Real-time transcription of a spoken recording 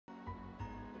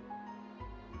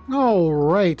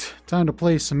Alright, time to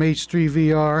play some H3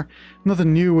 VR.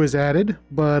 Nothing new was added,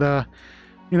 but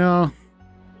you know,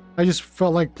 I just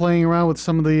felt like playing around with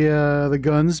some of the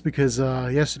guns because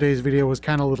yesterday's video was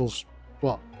kind of little,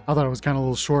 well, I thought it was kind of a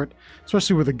little short,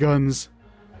 especially with the guns.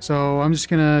 So I'm just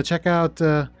gonna check out, do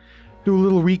a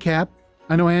little recap.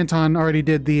 I know Anton already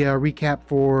did the recap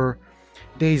for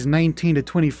days 19 to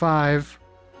 25,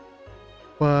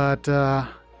 but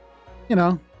you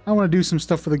know, I want to do some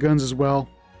stuff for the guns as well.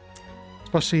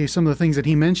 Especially some of the things that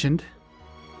he mentioned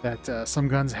that some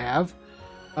guns have.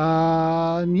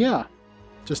 And yeah,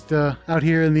 just out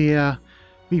here in the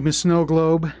Meatmas snow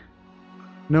globe.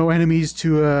 No enemies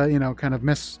to you know, kind of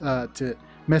mess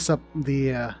up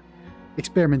the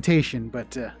experimentation.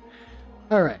 But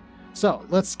all right, so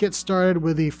let's get started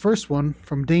with the first one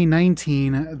from day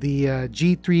 19, the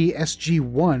G3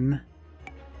 SG1,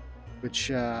 which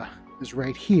is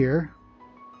right here.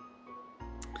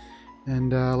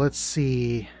 And let's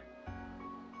see.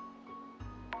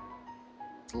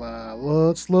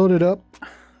 Let's load it up.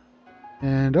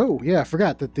 And oh yeah, I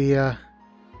forgot that the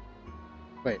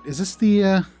wait, is this the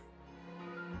let's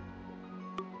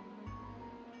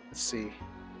see,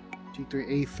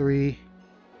 G3A3.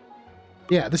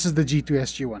 Yeah, this is the G3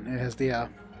 SG1. It has the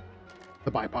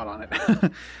bipod on it.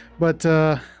 But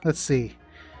let's see.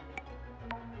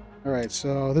 All right,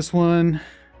 so this one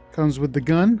comes with the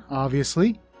gun,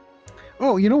 obviously.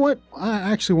 Oh, you know what?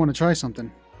 I actually want to try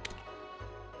something.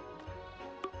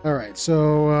 Alright,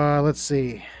 so let's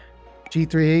see.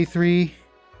 G3A3.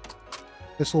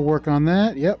 This will work on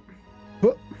that. Yep.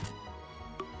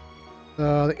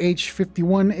 The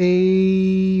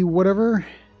H51A whatever.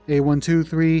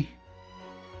 A123.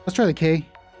 Let's try the K.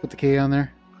 Put the K on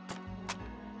there.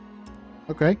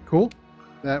 Okay, cool.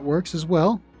 That works as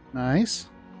well. Nice.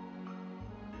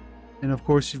 And of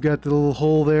course you've got the little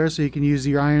hole there so you can use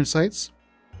your iron sights.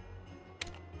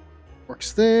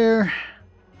 Works there.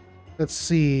 Let's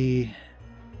see.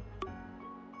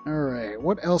 Alright,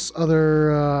 what else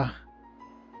other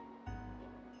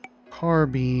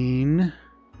carbine?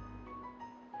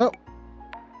 Oh!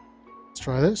 Let's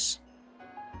try this.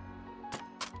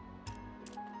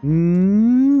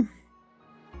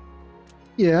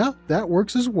 Yeah, that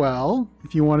works as well.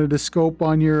 If you wanted to scope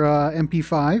on your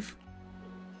MP5.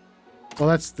 Well,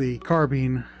 that's the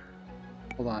carbine.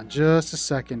 Hold on just a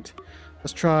second.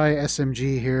 Let's try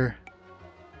SMG here.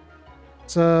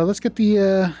 So let's get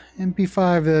the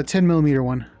MP5, the 10mm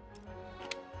one.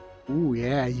 Ooh,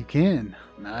 yeah, you can.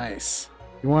 Nice.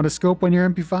 You want a scope on your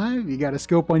MP5? You got a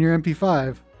scope on your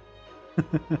MP5.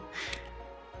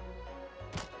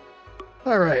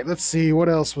 All right, let's see what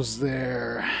else was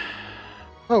there.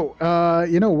 Oh,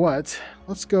 you know what?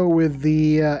 Let's go with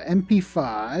the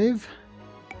MP5.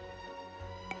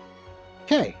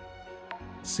 Okay,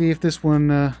 let's see if this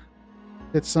one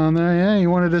fits on there. Yeah, you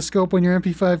wanted a scope on your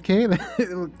MP5K?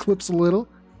 It clips a little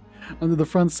under the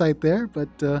front sight there, but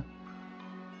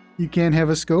you can have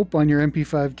a scope on your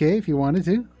MP5K if you wanted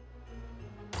to.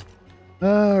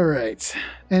 All right,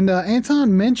 and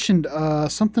Anton mentioned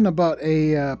something about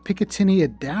a Picatinny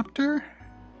adapter.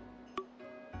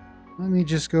 Let me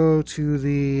just go to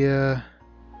the...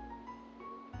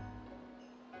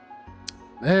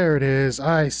 there it is,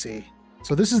 I see.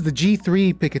 So this is the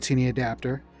G3 Picatinny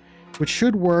adapter, which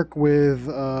should work with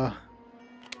of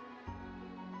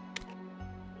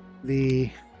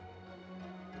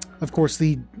course,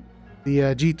 the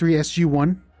G3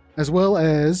 SG1, as well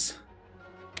as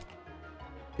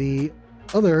the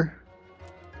other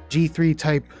G3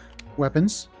 type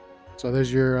weapons. So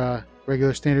there's your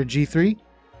regular standard G3.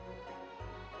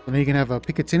 So now you can have a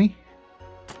Picatinny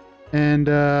and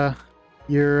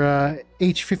your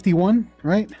H51,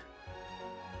 right?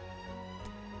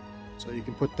 So you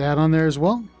can put that on there as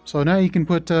well. So now you can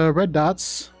put red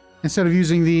dots instead of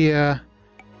using the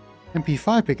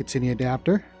MP5 Picatinny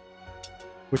adapter,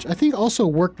 which I think also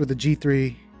worked with the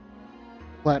G3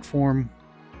 platform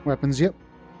weapons. Yep.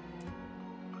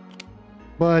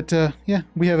 But yeah,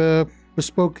 we have a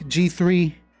bespoke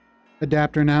G3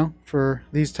 adapter now for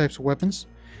these types of weapons,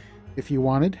 if you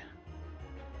wanted.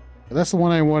 But that's the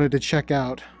one I wanted to check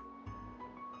out.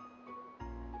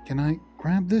 Can I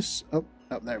grab this? Oh.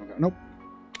 Oh, there we go. Nope.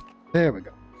 There we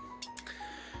go.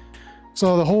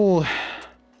 So the whole,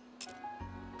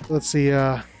 let's see,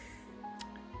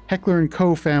 Heckler &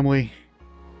 Co. family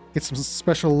gets some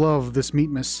special love this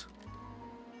Meatmas.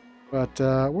 But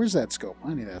where's that scope?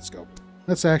 I need that scope.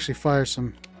 Let's actually fire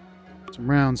some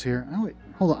rounds here. Oh wait,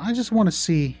 hold on. I just want to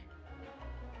see.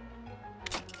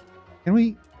 Can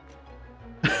we?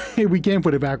 We can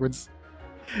put it backwards.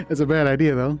 It's a bad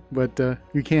idea though, but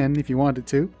you can if you wanted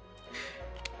to.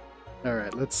 All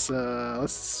right, let's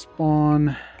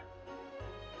spawn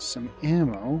some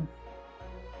ammo.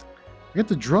 I got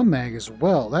the drum mag as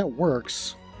well. That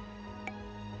works,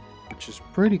 which is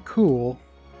pretty cool.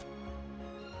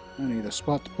 I need a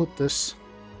spot to put this.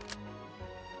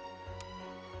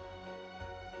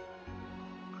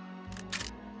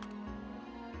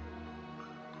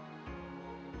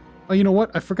 Oh, you know what?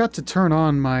 I forgot to turn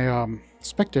on my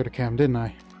spectator cam, didn't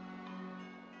I?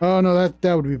 Oh no,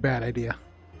 that would be a bad idea,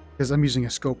 because I'm using a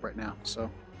scope right now. So,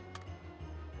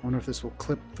 I wonder if this will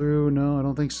clip through. No, I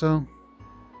don't think so.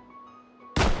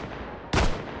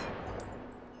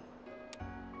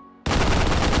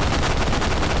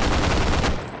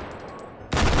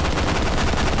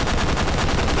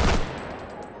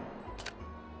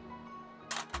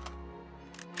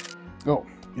 Oh,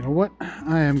 you know what?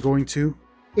 I am going to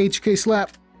HK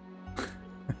slap.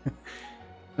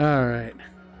 All right.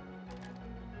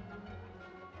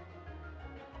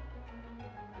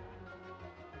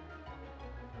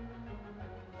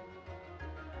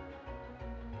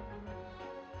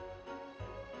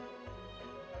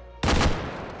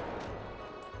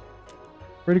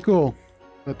 Pretty cool.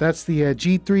 But that's the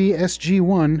G3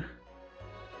 SG1.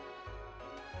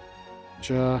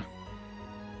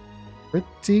 Which,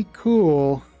 pretty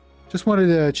cool. Just wanted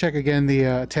to check again the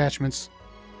attachments.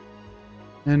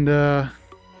 And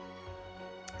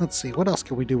let's see, what else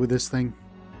can we do with this thing?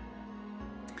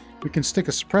 We can stick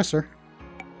a suppressor.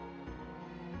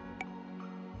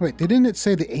 Wait, didn't it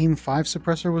say the AIM 5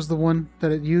 suppressor was the one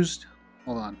that it used?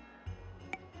 Hold on.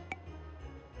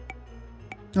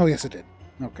 Oh, yes it did.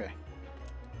 Okay.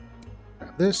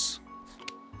 Grab this.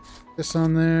 This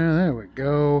on there. There we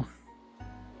go.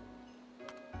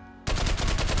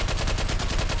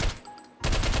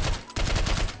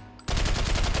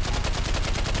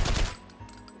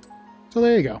 So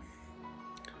there you go.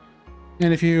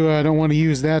 And if you don't want to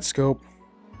use that scope,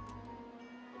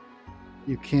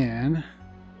 you can.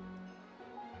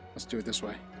 Let's do it this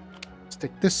way.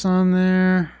 Stick this on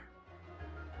there.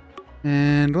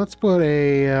 And let's put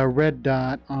a red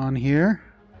dot on here.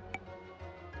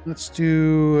 Let's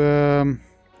do...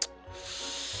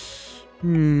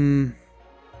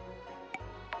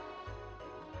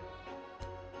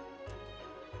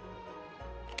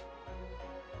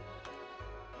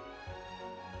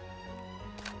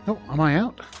 Oh, am I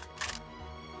out?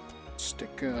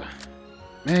 Stick a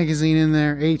magazine in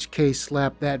there. HK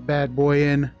slap that bad boy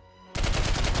in.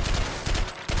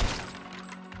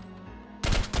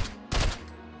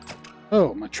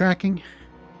 Oh, my tracking.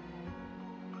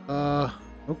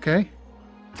 Okay.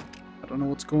 I don't know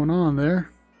what's going on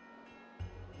there.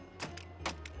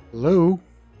 Hello?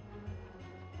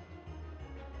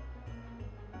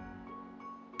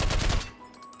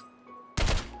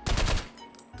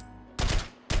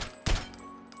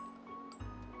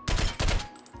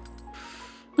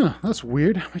 Huh, that's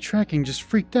weird. My tracking just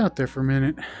freaked out there for a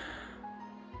minute.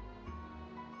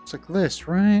 It's like this,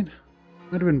 right?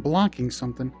 Might have been blocking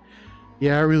something.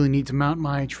 Yeah, I really need to mount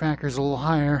my trackers a little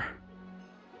higher.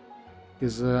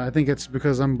 Because I think it's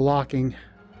because I'm blocking.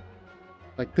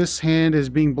 Like this hand is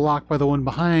being blocked by the one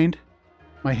behind.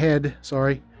 My head,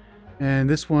 sorry. And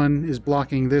this one is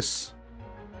blocking this.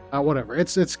 Whatever,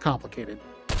 it's complicated.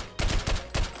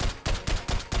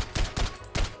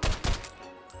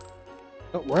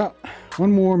 Oh, we're out.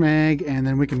 One more mag, and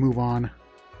then we can move on.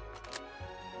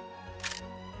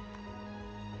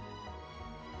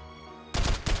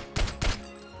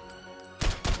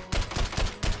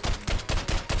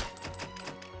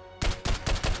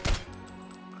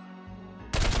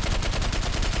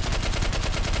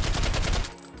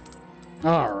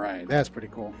 All right, that's pretty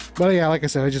cool. But yeah, like I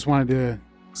said, I just wanted to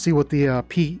see what the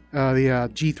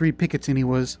G3 Picatinny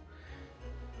was,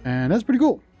 and that's pretty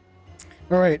cool.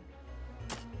 All right,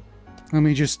 let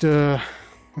me just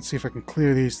let's see if I can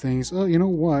clear these things. Oh, you know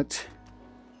what?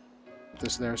 Put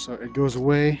this there so it goes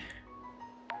away.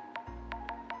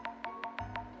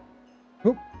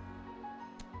 Oh,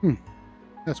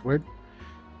 that's weird.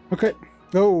 Okay,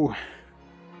 oh.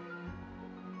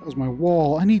 That was my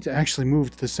wall. I need to actually move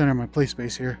to the center of my play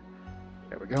space here.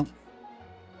 There we go.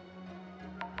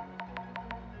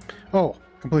 Oh,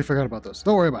 completely forgot about those.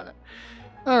 Don't worry about it.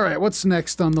 Alright, what's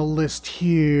next on the list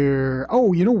here?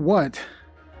 Oh, you know what?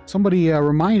 Somebody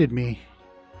reminded me.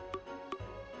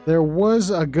 There was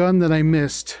a gun that I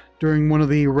missed during one of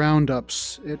the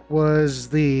roundups. It was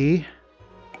the...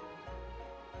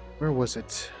 Where was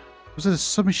it? Was it a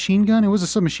submachine gun? It was a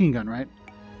submachine gun, right?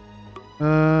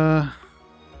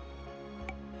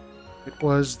 It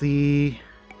was the...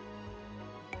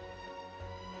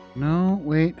 No,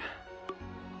 wait.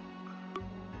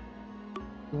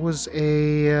 It was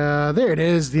a, there it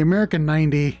is, the American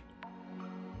 90.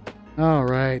 All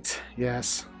right,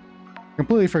 yes.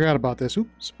 Completely forgot about this. Oops,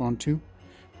 spawn 2.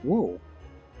 Whoa.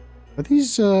 Are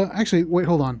these, actually, wait,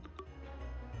 hold on.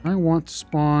 I want to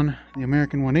spawn the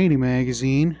American 180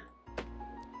 magazine.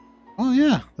 Oh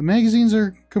yeah, the magazines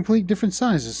are complete different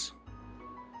sizes.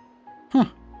 Huh.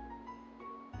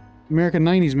 American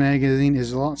 90s magazine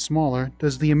is a lot smaller.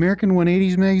 Does the American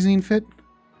 180s magazine fit?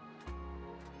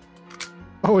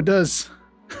 Oh, it does.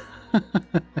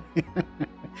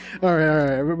 All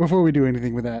right. Before we do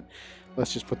anything with that,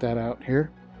 let's just put that out here.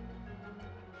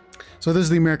 So this is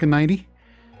the American 90.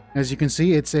 As you can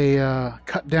see, it's a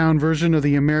cut down version of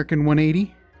the American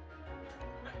 180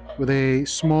 with a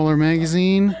smaller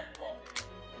magazine.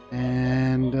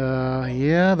 And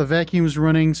yeah, the vacuum's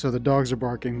running, so the dogs are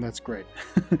barking. That's great.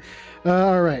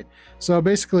 All right. So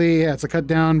basically, yeah, it's a cut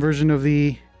down version of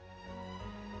the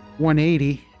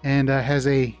 180 and has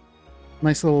a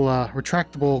nice little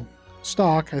retractable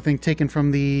stock, I think taken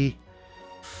from the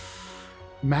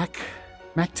Mac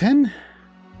 10?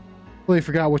 Really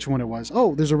forgot which one it was.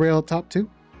 Oh, there's a rail up top too.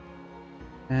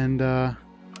 And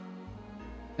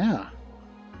yeah.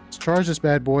 Let's charge this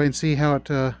bad boy and see how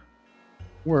it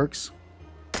works.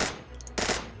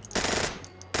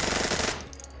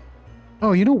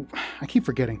 Oh, you know, I keep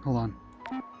forgetting. Hold on.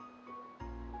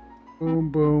 Boom,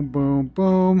 boom, boom,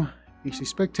 boom. HC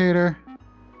Spectator.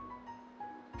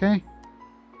 Okay.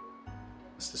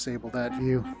 Let's disable that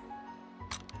view.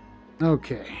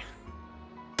 Okay.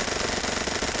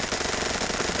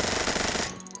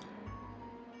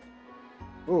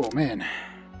 Oh, man.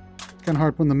 It's kind of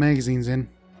hard putting the magazines in.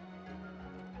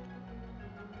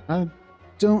 I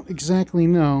don't exactly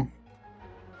know.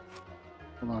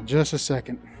 Hold on just a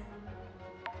second.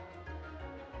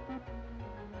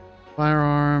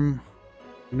 Firearm.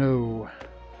 No.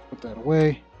 Put that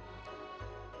away.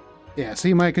 Yeah,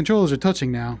 see, my controllers are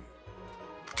touching now.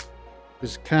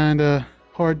 It's kind of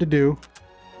hard to do.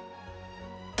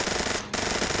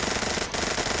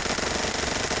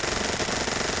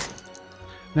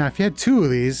 Now, if you had two of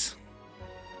these,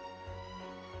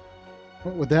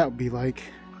 what would that be like?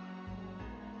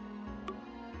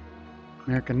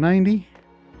 American 90.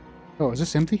 Oh, is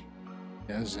this empty?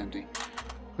 Yeah, this is empty.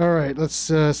 Alright, let's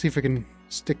see if I can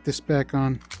stick this back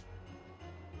on.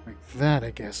 Like that,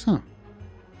 I guess, huh?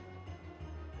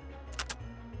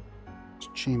 Let's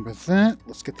chamber that.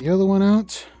 Let's get the other one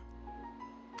out.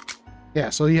 Yeah,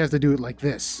 so you have to do it like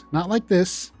this. Not like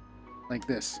this. Like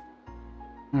this.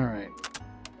 Alright.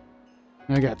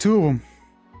 I got two of them.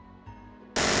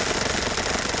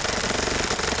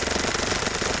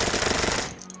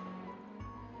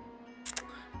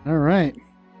 Alright.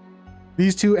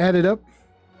 These two added up,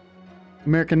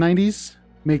 American 90s,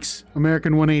 makes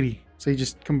American 180. So you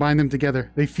just combine them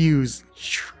together. They fuse.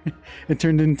 It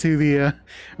turned into the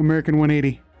American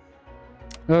 180.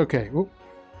 Okay. Whoop.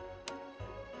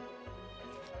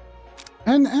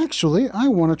 And actually, I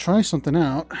want to try something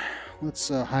out. Let's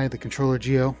hide the controller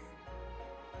geo.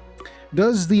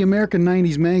 Does the American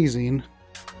 90s magazine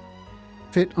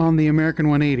fit on the American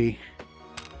 180?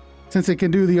 Since it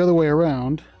can do the other way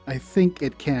around, I think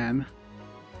it can.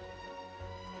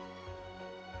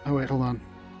 Oh wait, hold on.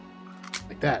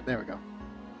 Like that, there we go.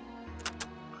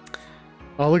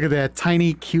 Oh, look at that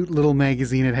tiny, cute little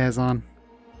magazine it has on.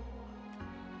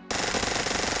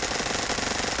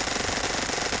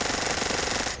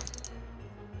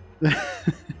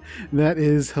 That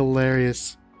is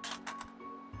hilarious.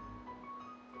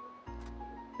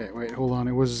 Okay, wait, hold on.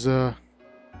 It was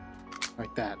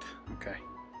like that. Okay.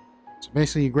 So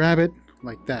basically you grab it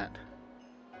like that.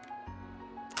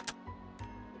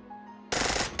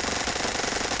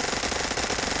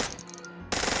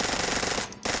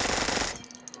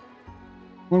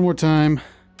 One more time.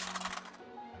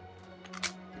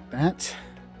 Like that.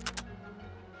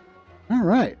 All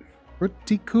right.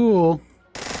 Pretty cool.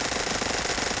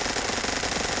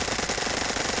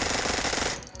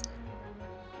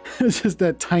 It's just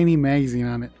that tiny magazine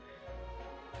on it.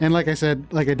 And like I said,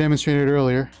 like I demonstrated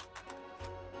earlier,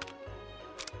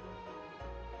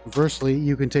 conversely,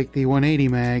 you can take the 180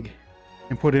 mag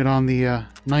and put it on the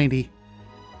 90.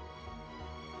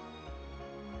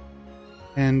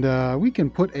 And we can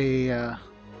put a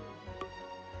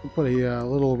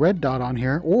little red dot on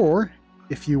here, or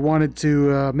if you wanted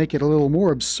to make it a little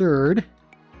more absurd,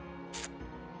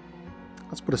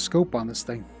 let's put a scope on this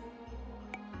thing.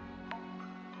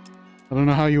 I don't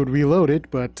know how you would reload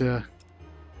it, but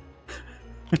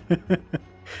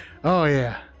oh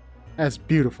yeah, that's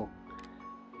beautiful.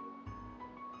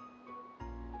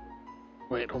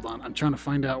 Wait, hold on. I'm trying to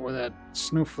find out where that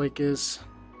snowflake is.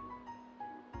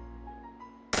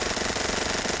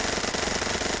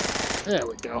 There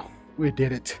we go. We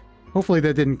did it. Hopefully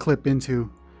that didn't clip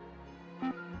into...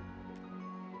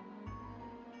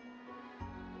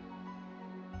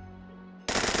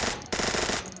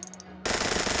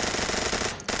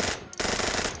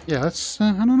 Yeah, that's...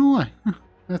 I don't know why. Huh.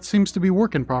 That seems to be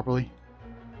working properly.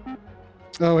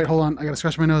 Oh, wait, hold on. I gotta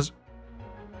scratch my nose.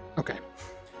 Okay.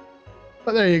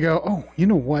 But there you go. Oh, you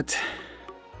know what?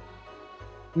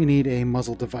 We need a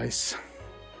muzzle device.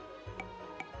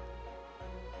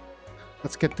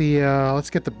 Let's get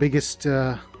the biggest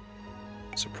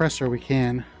suppressor we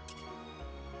can.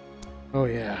 Oh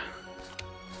yeah.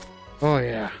 Oh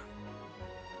yeah.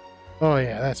 Oh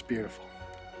yeah, that's beautiful.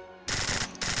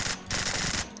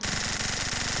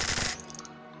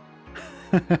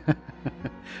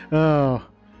 Oh.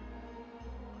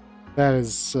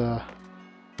 That's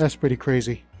pretty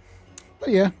crazy. But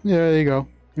yeah, there you go.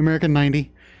 American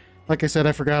 90. Like I said,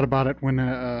 I forgot about it when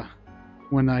I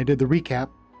did the recap.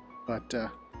 But,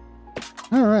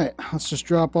 alright, let's just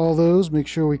drop all those, make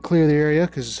sure we clear the area,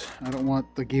 because I don't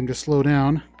want the game to slow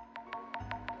down.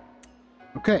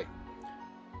 Okay.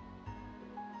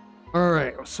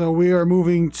 Alright, so we are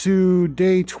moving to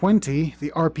day 20,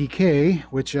 the RPK,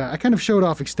 which I kind of showed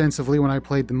off extensively when I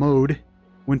played the mode,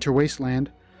 Winter Wasteland.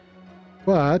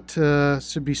 But,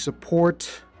 should be support,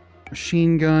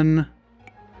 machine gun,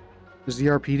 there's the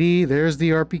RPD, there's the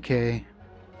RPK.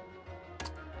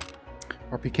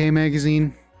 RPK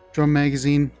magazine, drum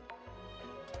magazine.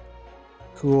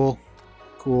 Cool,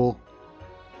 cool.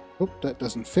 Oop, that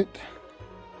doesn't fit.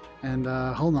 And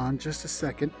hold on just a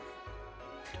second.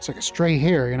 It's like a stray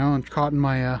hair, you know, and caught in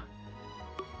my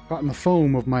caught in the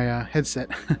foam of my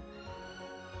headset.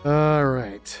 All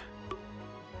right.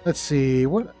 Let's see.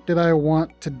 What did I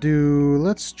want to do?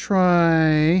 Let's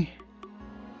try.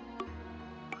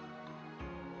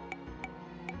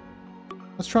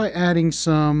 Let's try adding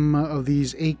some of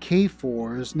these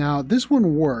AK-4s. Now, this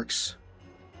one works,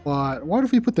 but what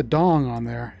if we put the dong on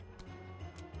there?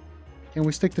 Can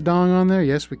we stick the dong on there?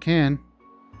 Yes, we can.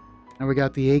 Now we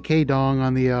got the AK dong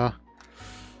on the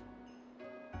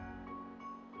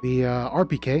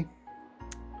RPK.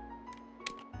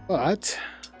 But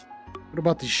what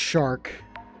about the shark?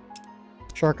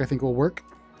 Shark, I think, will work.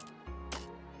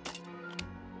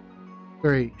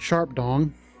 Very sharp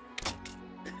dong.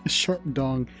 Sharp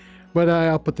dong. But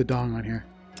I'll put the dong on here.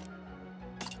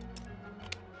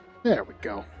 There we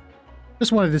go.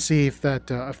 Just wanted to see if that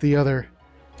if the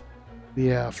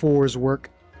fours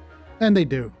work. And they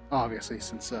do, obviously,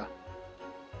 since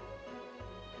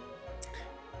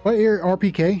but here,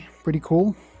 RPK, pretty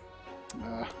cool.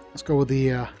 Let's go with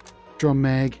the drum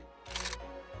mag.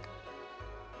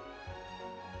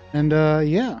 And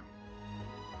yeah.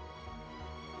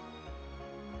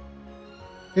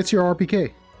 It's your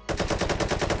RPK.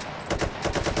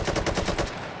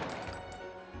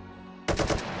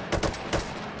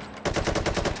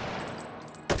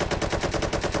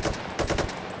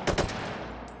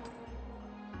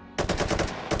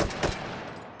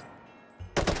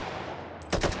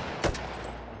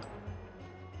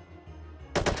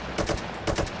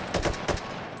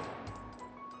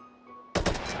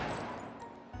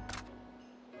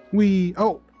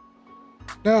 Oh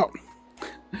no,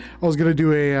 I was gonna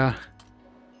do a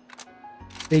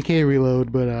AK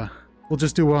reload, but we'll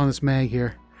just do it on this mag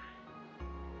here.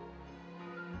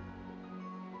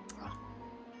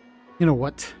 You know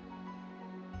what?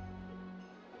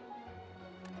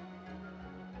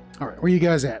 All right, where you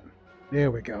guys at?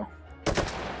 There we go.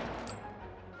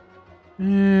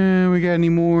 We got any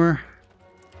more?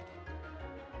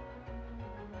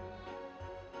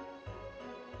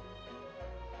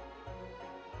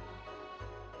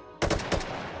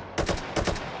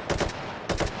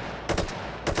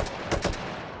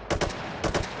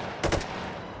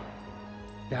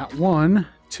 Got 1,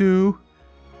 2,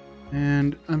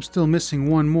 and I'm still missing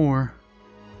one more.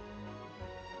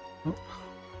 Oh.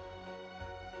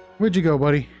 Where'd you go,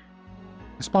 buddy?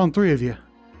 I spawned 3 of you.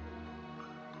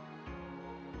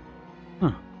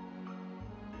 Huh.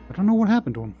 I don't know what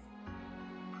happened to him.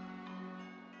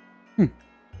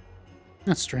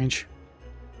 That's strange.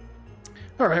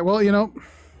 Alright, well, you know,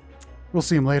 we'll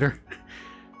see him later.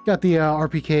 Got the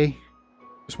RPK.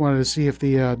 Just wanted to see if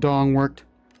the dong worked.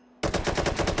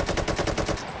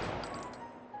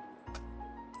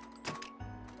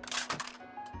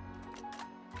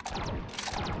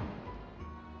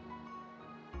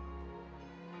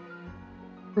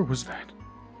 Where was that?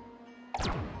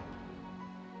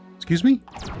 Excuse me?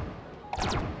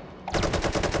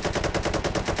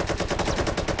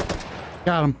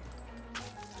 Got him.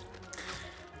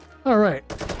 All right.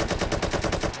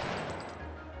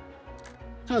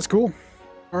 That's cool.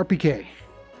 RPK.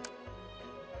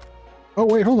 Oh,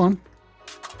 wait, hold on.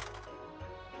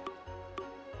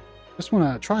 Just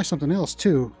want to try something else,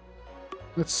 too.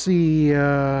 Let's see,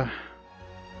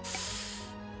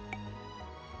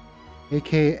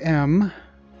 AKM.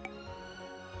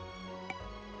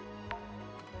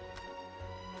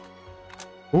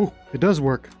 Oh, it does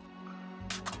work.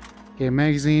 Okay,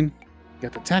 magazine.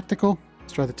 Got the tactical.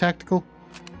 Let's try the tactical.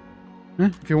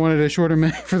 If you wanted a shorter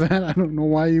mag for that, I don't know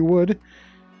why you would.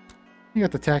 You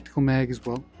got the tactical mag as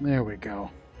well. There we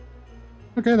go.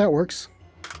 Okay, that works.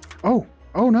 Oh,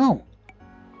 oh no.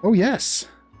 Oh yes.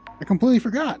 I completely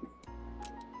forgot.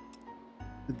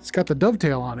 It's got the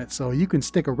dovetail on it, so you can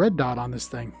stick a red dot on this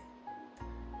thing.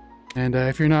 And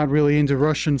if you're not really into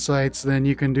Russian sites, then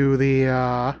you can do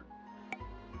the,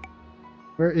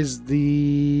 where is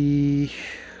the...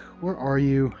 Where are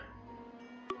you?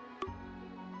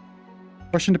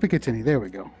 Russian to Picatinny. There we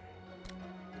go.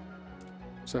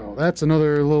 So that's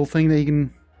another little thing that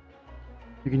you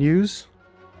can use.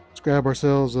 Let's grab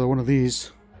ourselves one of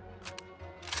these.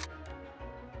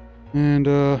 And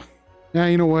yeah,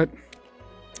 you know what?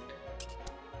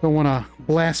 Don't want to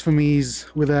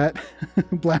blasphemize with that.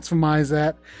 Blasphemize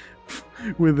that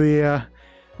with the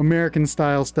American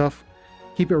style stuff.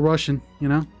 Keep it Russian, you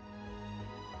know?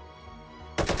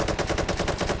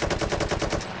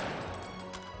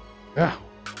 Yeah,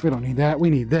 we don't need that. We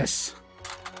need this.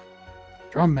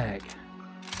 Drum mag.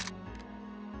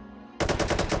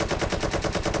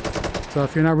 So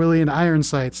if you're not really into iron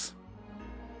sights,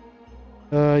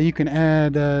 you can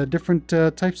add different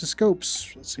types of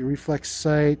scopes. Let's see, reflex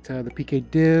sight, the PK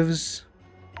divs.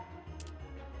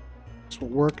 This will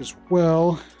work as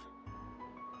well.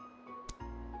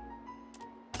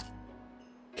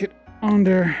 Get on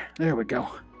there. There we go.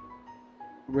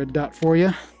 Red dot for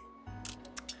you.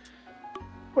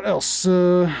 What else?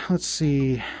 Let's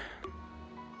see.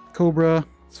 Cobra.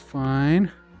 It's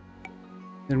fine.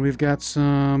 Then we've got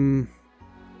some...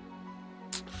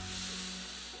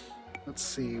 Let's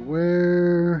see,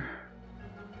 where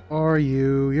are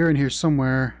you? You're in here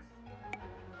somewhere.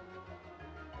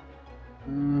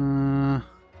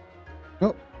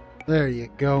 Oh, there you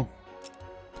go.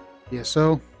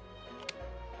 ESO.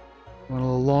 Want a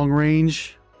little long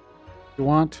range? If you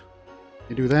want,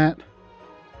 you do that.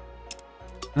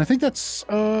 And I think that's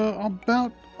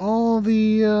about all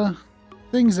the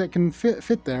things that can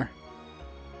fit there.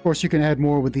 Of course, you can add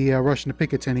more with the Russian to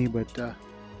Picatinny, but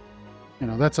you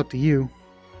know, that's up to you.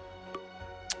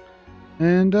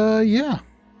 And yeah,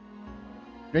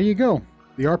 there you go,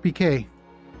 the RPK.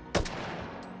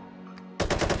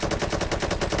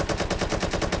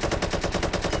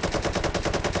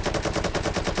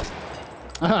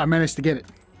 Ah, I managed to get it.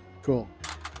 Cool.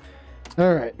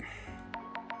 All right.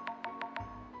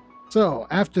 So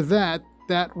after that,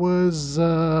 that was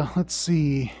let's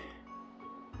see,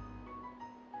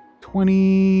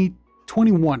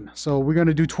 21. So we're going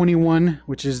to do 21,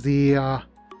 which is the let's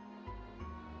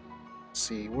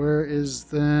see, where is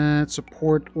that?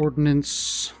 Support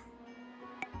ordnance.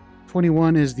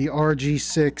 21 is the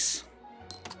RG6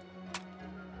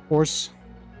 horse.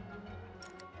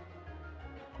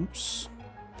 Oops.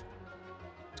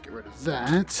 Let's get rid of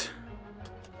that.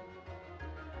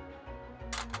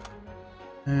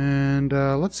 And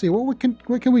let's see, what can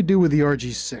we do with the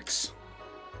RG6?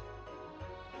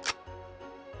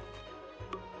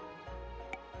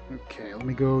 Okay, let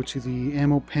me go to the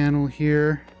ammo panel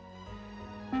here.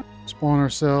 Spawn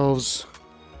ourselves.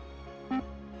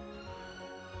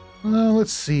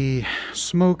 Let's see.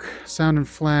 Smoke, sound and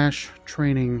flash,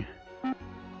 training.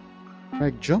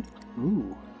 Frag jump.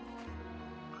 Ooh.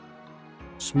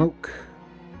 Smoke.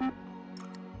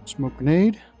 Smoke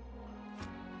grenade.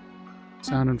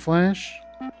 Sound and flash.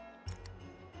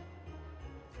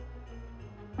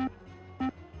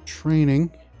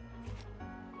 Training.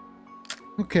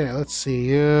 Okay, let's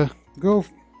see. Go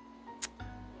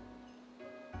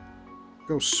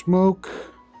smoke.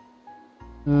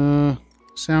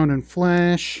 Sound and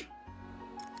flash.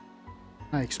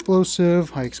 High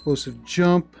explosive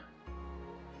jump.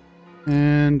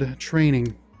 And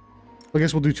training. I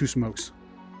guess we'll do 2 smokes.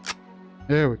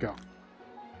 There we go.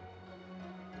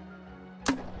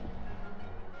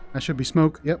 That should be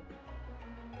smoke. Yep.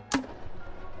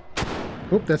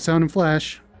 Oop, that's sound and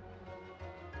flash.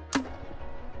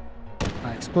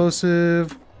 High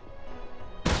explosive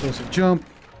jump.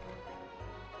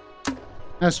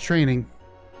 That's training.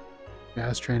 Yeah,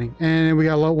 that's training. And we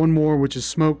got one more, which is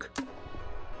smoke.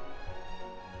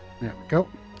 There we go.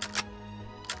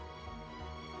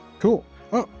 Cool.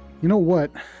 Oh, you know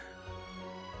what?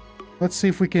 Let's see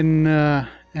if we can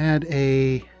add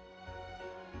a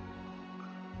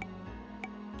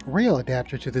rail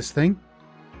adapter to this thing.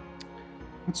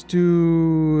 Let's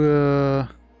do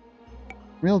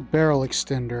railed barrel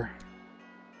extender.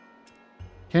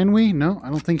 Can we? No, I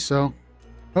don't think so.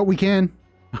 But we can.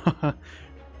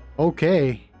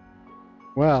 Okay.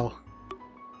 Well.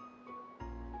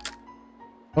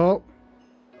 Oh.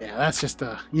 Yeah, that's just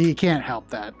you can't help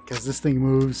that because this thing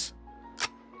moves.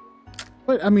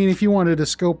 But I mean, if you wanted a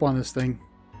scope on this thing,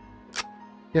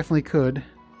 definitely could.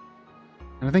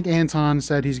 And I think Anton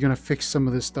said he's going to fix some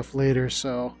of this stuff later,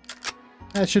 so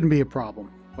that shouldn't be a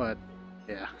problem. But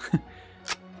yeah. You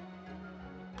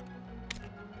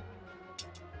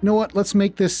know what? Let's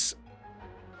make this...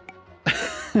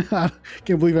 I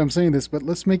can't believe I'm saying this, but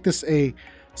let's make this a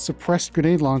suppressed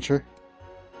grenade launcher.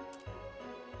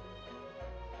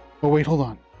 Oh, wait, hold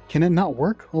on. Can it not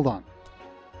work? Hold on.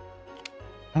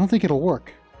 I don't think it'll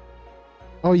work.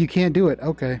 Oh, you can't do it.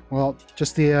 Okay, well,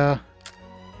 just the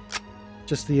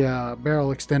barrel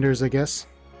extenders, I guess.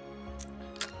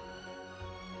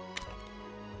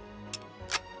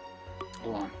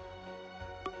 Hold on.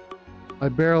 By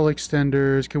barrel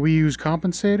extenders, can we use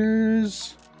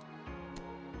compensators?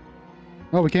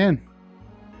 Oh, we can.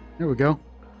 There we go.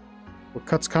 Well,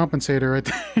 cuts compensator right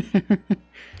there.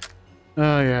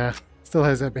 Oh, yeah. Still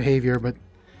has that behavior, but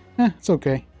it's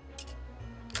okay.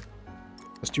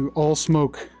 Let's do all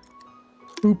smoke.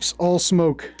 Oops, all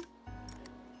smoke.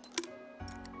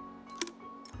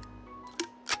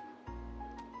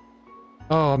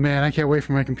 Oh, man, I can't wait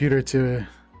for my computer to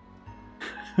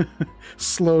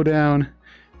slow down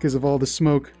because of all the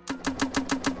smoke.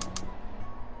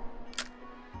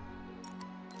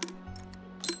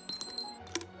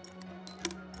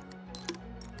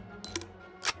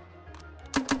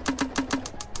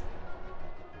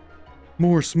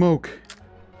 More smoke.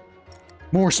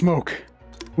 More smoke.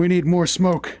 We need more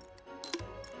smoke.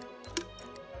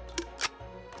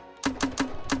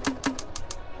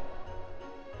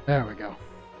 There we go.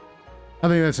 I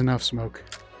think that's enough smoke.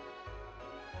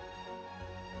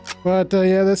 But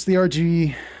yeah, that's the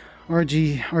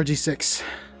RG6.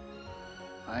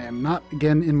 I am not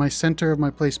again in my center of my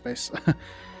play space.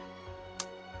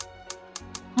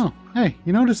 Oh, hey,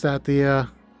 you notice that the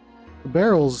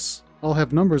barrels all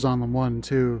have numbers on them. 1,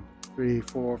 2, 3,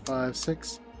 4, 5,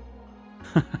 6.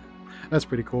 That's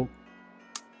pretty cool.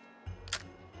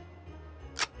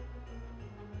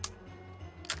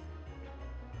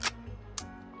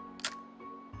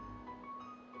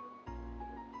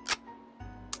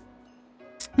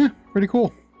 Yeah, pretty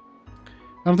cool. I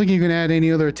don't think you can add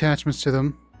any other attachments to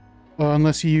them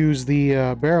unless you use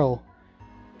the railed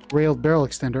barrel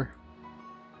extender.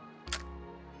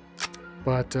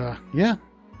 But yeah.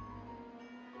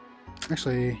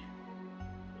 Actually,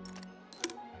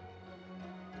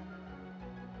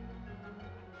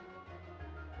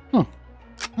 oh,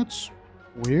 that's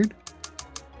weird.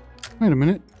 Wait a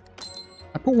minute.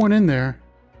 I put one in there,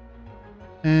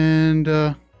 and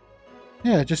yeah,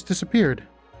 it just disappeared.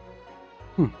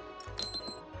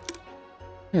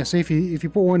 Yeah, see, if you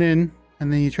put one in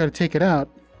and then you try to take it out,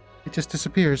 it just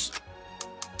disappears.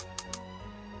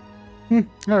 All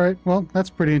right, well, that's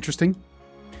pretty interesting.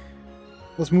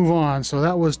 Let's move on. So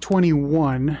that was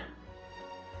 21.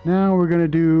 Now we're going to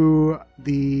do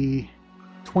the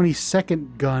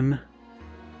 22nd gun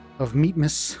of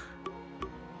Meatmas.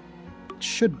 It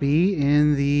should be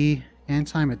in the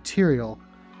anti-material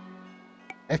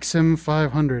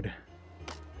XM500.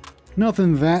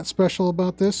 Nothing that special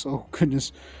about this. Oh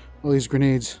goodness, all these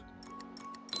grenades.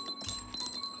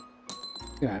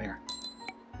 Get out of here.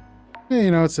 Yeah,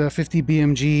 you know, it's a 50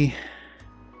 BMG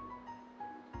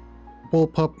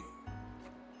bullpup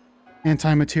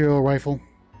anti-material rifle.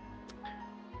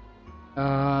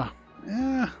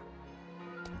 Yeah,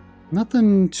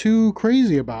 nothing too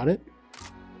crazy about it.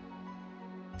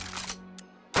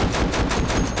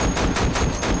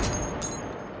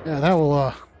 Yeah, that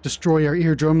will destroy your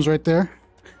eardrums right there.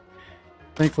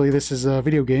 Thankfully, this is a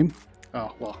video game.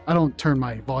 Oh, well, I don't turn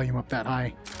my volume up that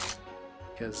high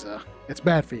because it's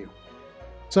bad for you.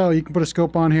 So you can put a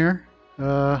scope on here.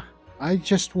 I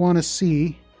just want to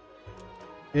see.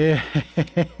 Hey,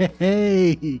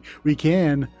 we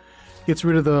can. Gets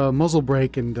rid of the muzzle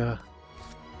brake, and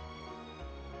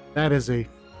that is a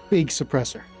big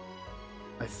suppressor.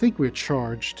 I think we're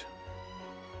charged.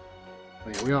 Oh,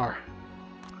 yeah, we are.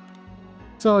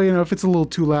 So, you know, if it's a little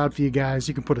too loud for you guys,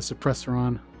 you can put a suppressor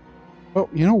on. Oh,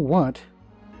 you know what?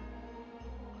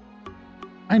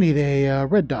 I need a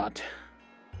red dot.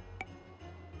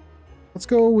 Let's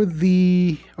go with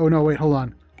the... Oh, no, wait, hold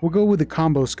on. We'll go with the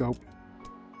combo scope.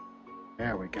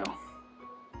 There we go.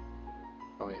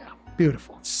 Oh, yeah.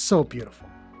 Beautiful. It's so beautiful.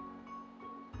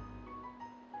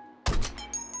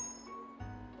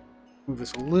 Move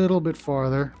this a little bit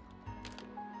farther.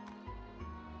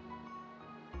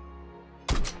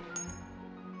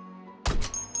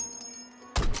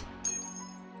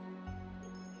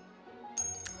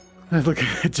 Look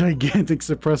at that gigantic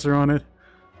suppressor on it.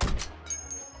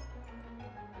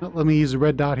 Oh, let me use the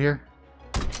red dot here.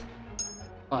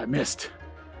 Oh, I missed.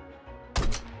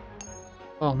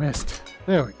 Oh, missed.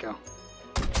 There we go.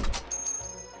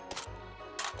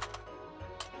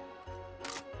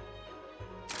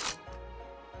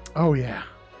 Oh, yeah.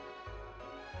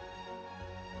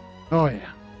 Oh,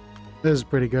 yeah. This is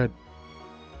pretty good.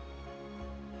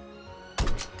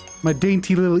 My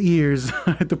dainty little ears.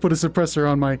 I had to put a suppressor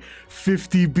on my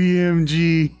 50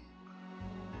 BMG.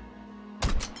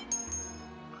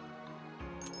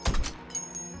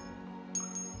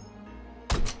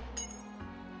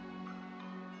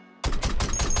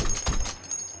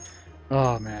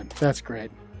 Oh man, that's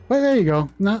great. But there you go.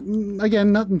 Not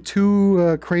again, nothing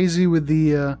too crazy with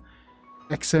the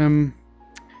XM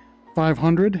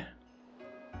 500,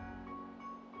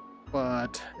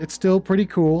 but it's still pretty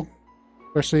cool.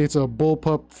 Especially it's a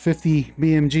bullpup 50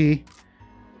 BMG.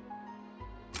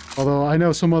 Although I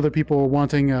know some other people are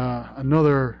wanting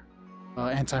another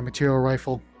anti-material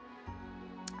rifle,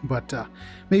 but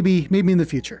maybe in the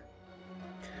future.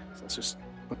 So let's just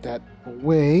put that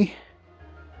away.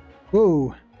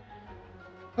 Whoa!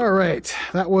 All right,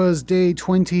 that was day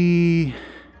 22,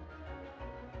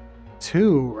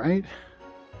 right?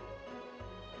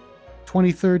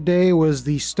 23rd day was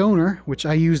the Stoner, which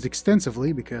I used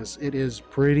extensively because it is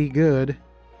pretty good,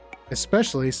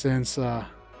 especially since I'm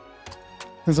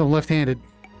left-handed.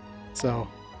 So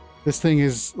this thing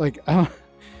is like, I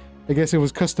guess it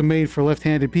was custom made for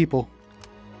left-handed people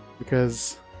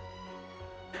because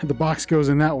the box goes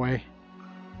in that way.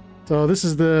 So this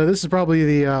is probably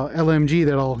the LMG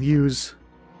that I'll use.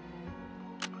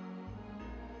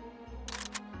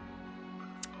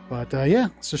 But yeah,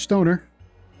 it's a Stoner.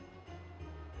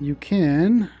 You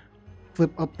can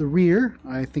flip up the rear.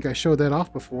 I think I showed that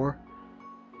off before.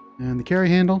 And the carry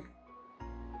handle.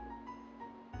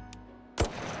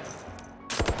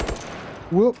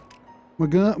 Whoop!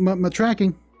 My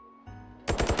tracking.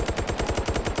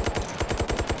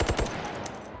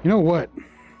 You know what?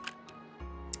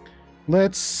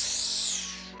 Let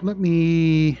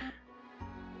me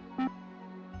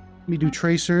do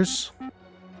tracers.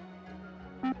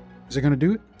 Is it gonna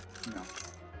do it? No.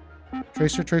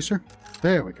 Tracer.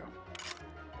 There we go.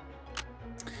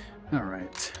 All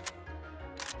right.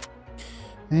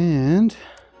 And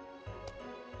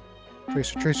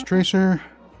tracer.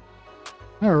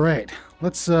 All right.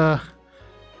 Let's get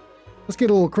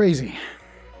a little crazy.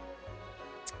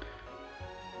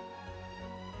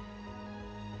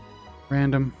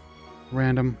 Random.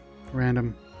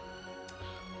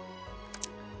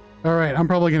 All right, I'm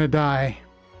probably gonna die,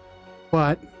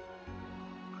 but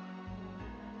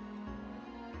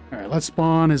all right, let's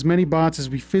spawn as many bots as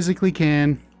we physically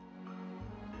can.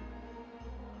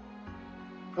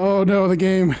 Oh no, the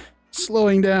game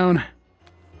slowing down.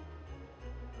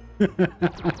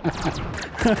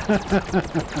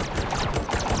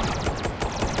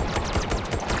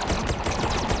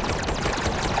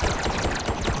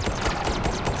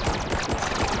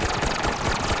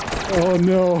 Oh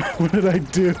no, what did I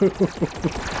do?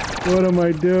 What am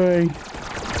I doing?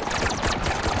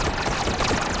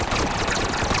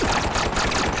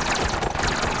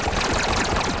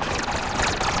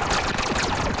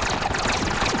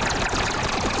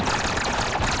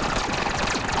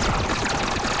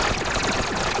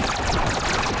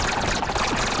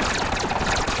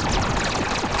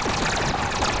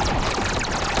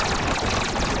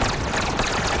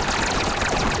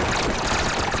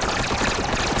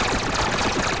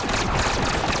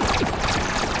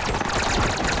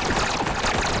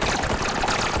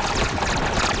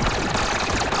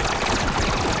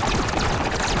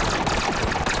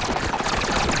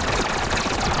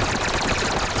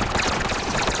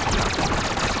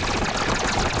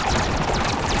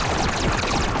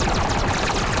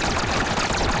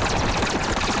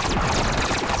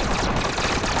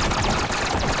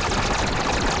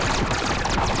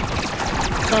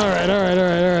 All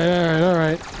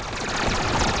right.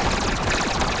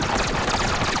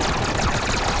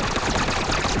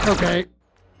 Okay.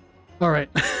 All right.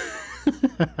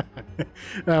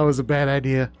 That was a bad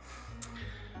idea.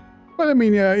 But I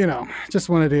mean, you know, just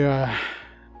wanted to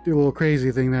do a little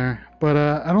crazy thing there. But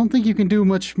I don't think you can do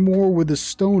much more with the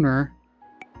Stoner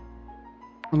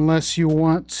unless you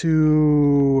want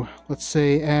to, let's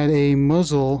say, add a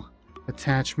muzzle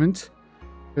attachment,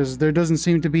 because there doesn't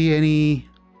seem to be any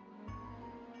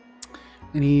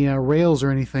rails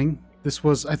or anything. This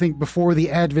was, I think, before the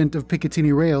advent of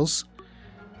Picatinny rails.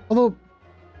 Although,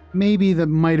 maybe that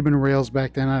might have been rails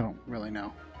back then. I don't really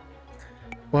know.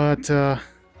 But,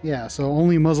 yeah, so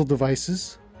only muzzle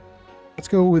devices. Let's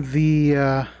go with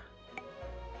the,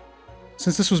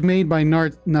 since this was made by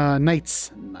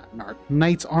Knight's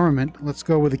Armament, let's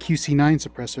go with the QC9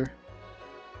 suppressor.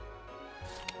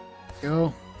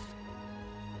 Go.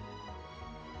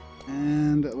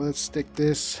 And let's stick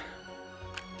this.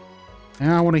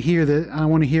 And I want to hear that. I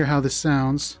want to hear how this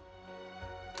sounds.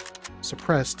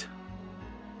 Suppressed.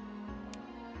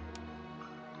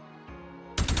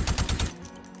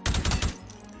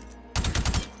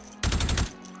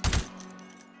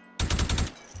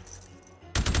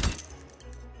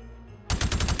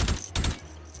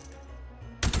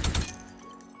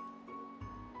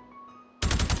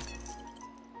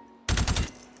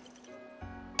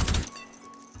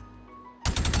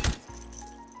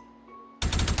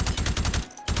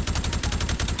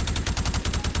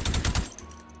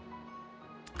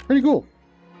 Pretty cool.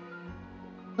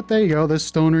 But there you go, the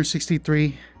Stoner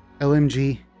 63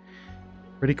 LMG.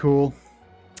 Pretty cool.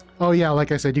 Oh yeah,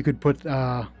 like I said, you could put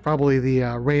probably the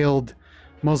railed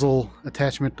muzzle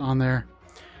attachment on there.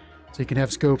 So you can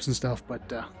have scopes and stuff, but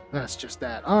that's just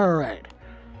that. Alright,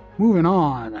 moving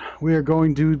on. We are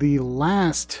going to the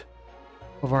last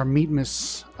of our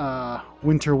Meatmas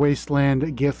Winter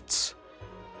Wasteland gifts.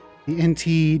 The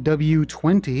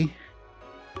NTW20.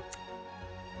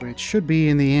 Which should be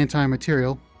in the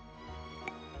anti-material.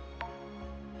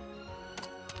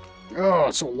 Oh,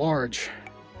 it's so large.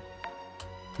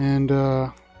 And,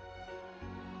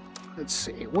 let's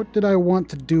see. What did I want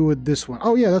to do with this one?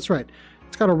 Oh, yeah, that's right.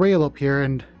 It's got a rail up here,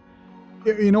 and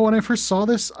you know, when I first saw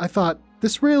this, I thought,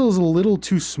 this rail is a little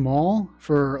too small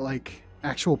for, like,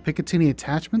 actual Picatinny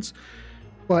attachments.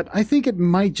 But I think it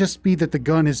might just be that the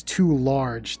gun is too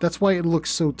large. That's why it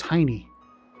looks so tiny.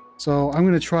 So I'm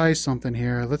going to try something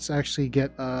here. Let's actually get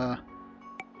a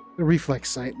reflex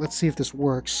sight. Let's see if this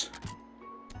works.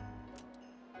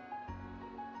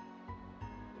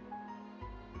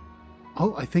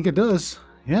 Oh, I think it does.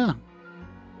 Yeah.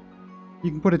 You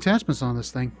can put attachments on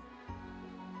this thing.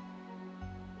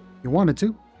 You wanted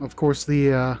to. Of course,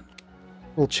 the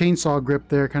little chainsaw grip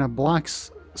there kind of blocks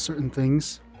certain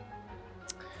things.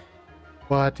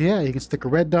 But yeah, you can stick a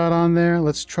red dot on there.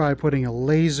 Let's try putting a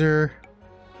laser.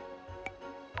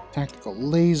 Tactical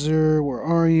laser, where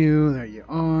are you? There you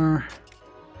are.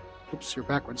 Oops, you're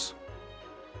backwards.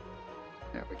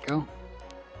 There we go.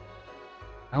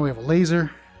 Now we have a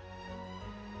laser.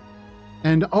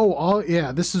 And oh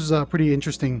yeah, this is pretty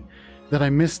interesting that I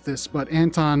missed this, but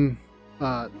Anton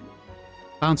found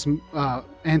some.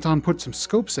 Anton put some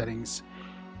scope settings,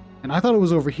 and I thought it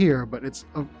was over here, but it's.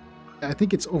 I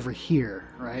think it's over here,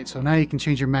 right? So now you can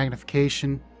change your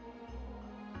magnification,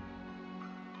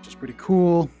 which is pretty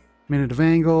cool. Minute of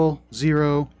angle,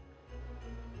 0,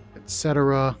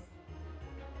 etc.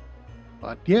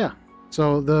 But yeah,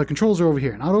 so the controls are over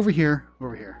here, not over here,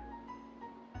 over here.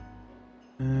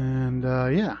 And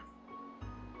yeah.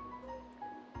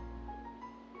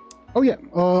 Oh yeah,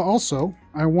 also,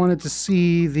 I wanted to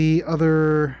see the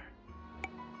other,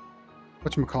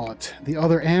 whatchamacallit, the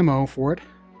other ammo for it.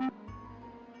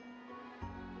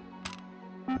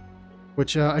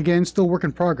 Which, again, still work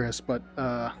in progress, but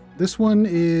this one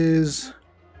is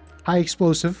high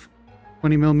explosive,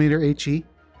 20mm HE,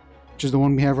 which is the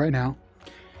one we have right now.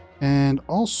 And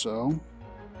also,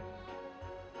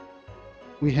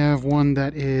 we have one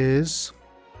that is,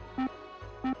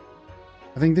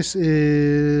 I think this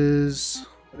is,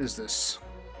 what is this?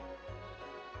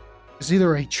 It's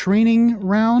either a training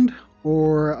round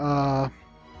or a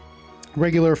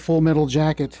regular full metal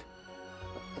jacket.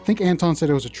 I think Anton said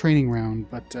it was a training round,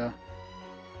 but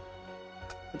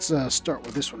let's start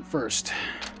with this one first.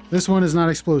 This one is not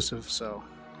explosive, so.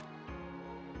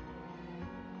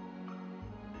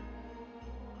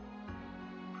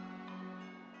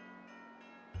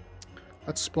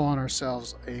 Let's spawn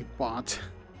ourselves a bot.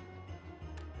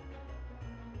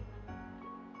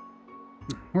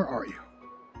 Where are you?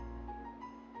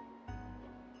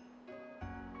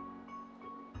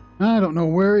 I don't know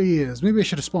where he is. Maybe I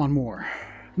should have spawned more.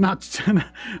 Not, I'm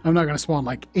not going to spawn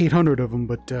like 800 of them,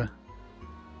 but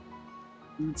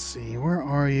let's see, where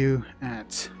are you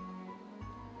at?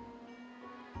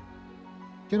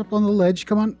 Get up on the ledge,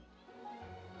 come on.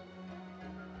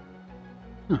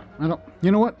 Huh, I don't,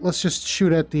 you know what? Let's just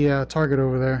shoot at the target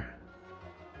over there.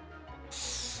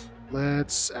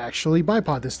 Let's actually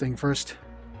bipod this thing first.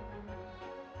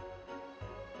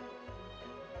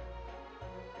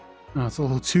 Oh, it's a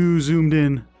little too zoomed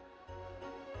in.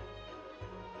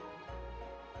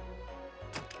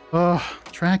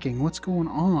 tracking. What's going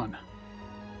on?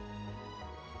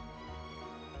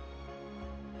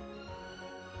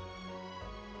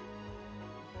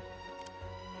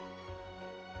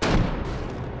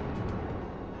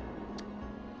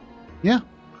 Yeah.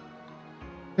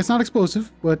 It's not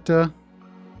explosive, but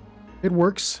it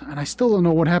works. And I still don't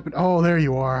know what happened. Oh, there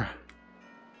you are.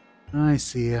 I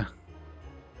see ya.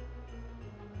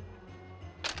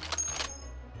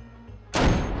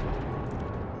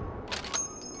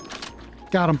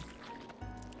 Got him.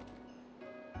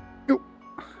 Go.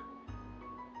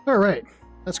 All right.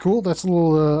 That's cool. That's a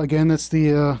little, again, that's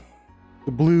the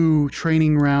blue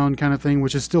training round kind of thing,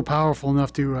 which is still powerful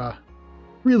enough to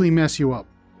really mess you up.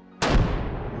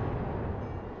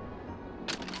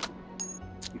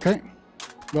 Okay.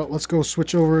 Well, let's go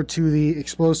switch over to the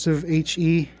explosive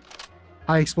HE,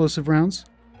 high explosive rounds.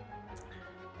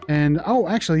 And, oh,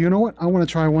 actually, you know what? I want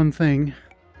to try one thing.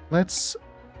 Let's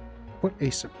put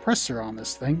a suppressor on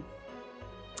this thing.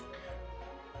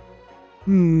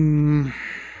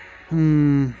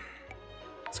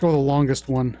 Let's go with the longest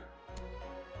one.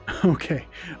 Okay,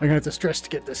 I'm gonna have to stress to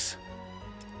get this.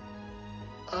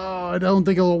 Oh, I don't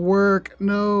think it'll work.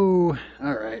 No.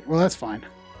 Alright, well that's fine.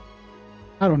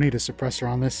 I don't need a suppressor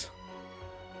on this.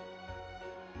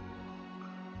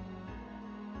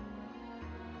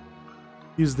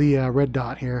 Use the red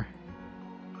dot here.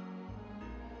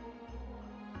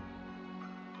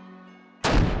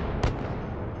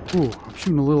 Ooh, I'm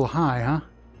shooting a little high, huh?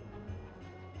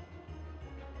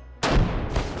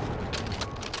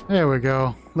 There we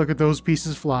go. Look at those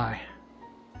pieces fly.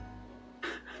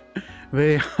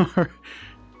 They are...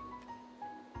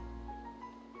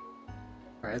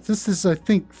 Alright, this is, I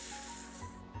think...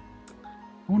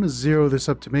 I want to zero this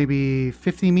up to maybe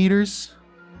 50 meters.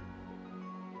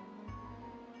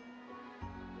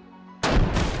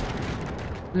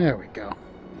 There we go.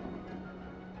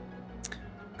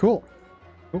 Cool.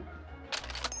 Oh.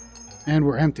 And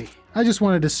we're empty. I just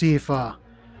wanted to see if...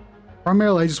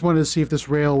 primarily, I just wanted to see if this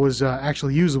rail was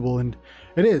actually usable, and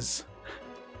it is.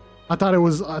 I thought it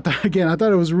was, again, I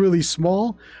thought it was really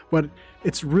small, but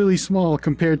it's really small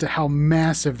compared to how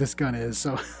massive this gun is,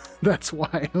 so that's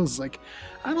why I was like,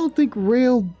 I don't think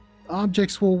rail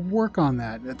objects will work on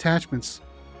that, attachments,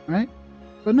 right?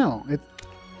 But no, it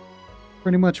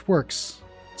pretty much works.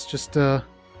 It's just this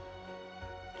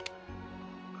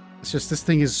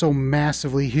thing is so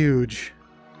massively huge.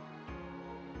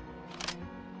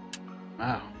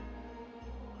 Wow.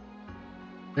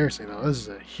 Seriously though, this is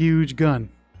a huge gun.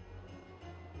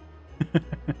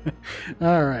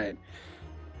 Alright.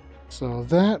 So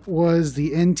that was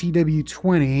the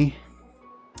NTW-20.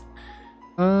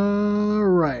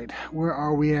 Alright. Where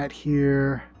are we at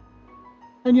here?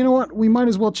 And you know what? We might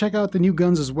as well check out the new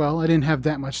guns as well. I didn't have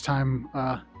that much time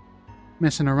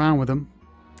messing around with them.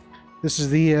 This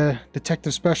is the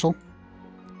Detective Special.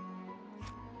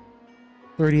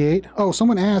 38. Oh,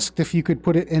 someone asked if you could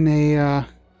put it in a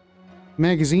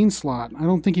magazine slot. I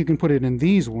don't think you can put it in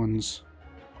these ones.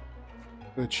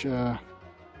 Which, yeah,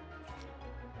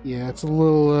 it's a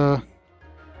little,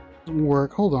 doesn't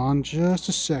work. Hold on just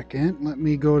a second. Let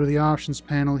me go to the options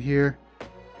panel here.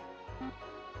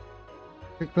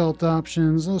 Quick belt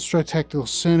options. Let's try tactile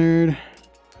centered.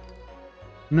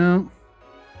 No.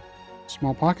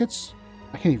 Small pockets?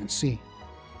 I can't even see.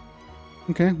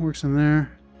 Okay, works in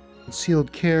there.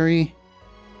 Concealed carry,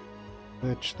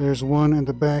 which there's one in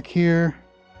the back here.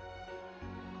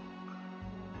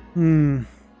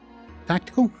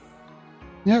 Tactical?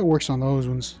 Yeah, it works on those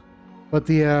ones. But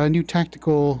the new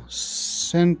tactical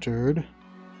centered,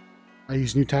 I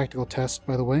use new tactical test,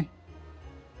 by the way,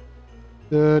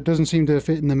 doesn't seem to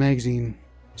fit in the magazine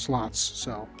slots,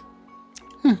 so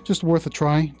just worth a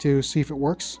try to see if it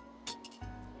works.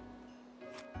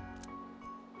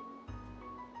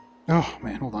 Oh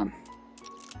man, hold on.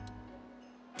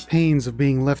 Pains of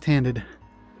being left-handed.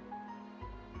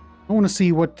 I want to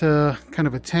see what kind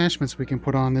of attachments we can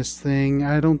put on this thing.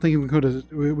 I don't think we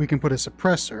can put a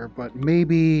suppressor, but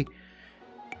maybe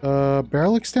a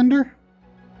barrel extender?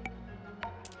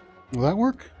 Will that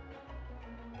work?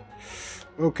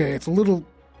 Okay, it's a little...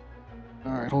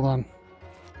 Alright, hold on.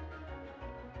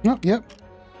 Oh, yep.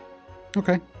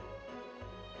 Okay.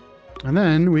 And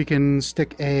then we can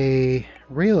stick a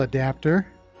rail adapter.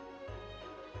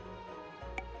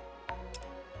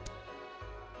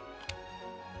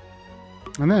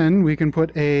 And then we can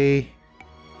put a...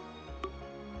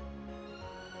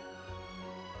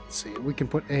 Let's see, we can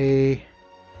put a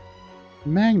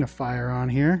magnifier on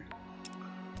here.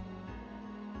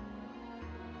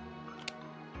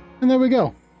 And there we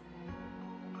go.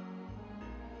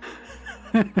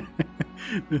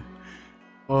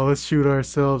 Oh, let's shoot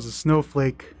ourselves a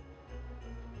snowflake.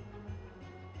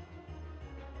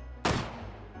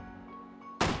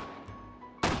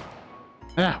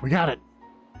 Yeah, we got it.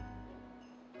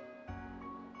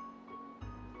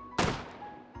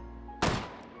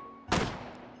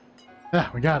 Yeah,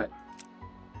 we got it.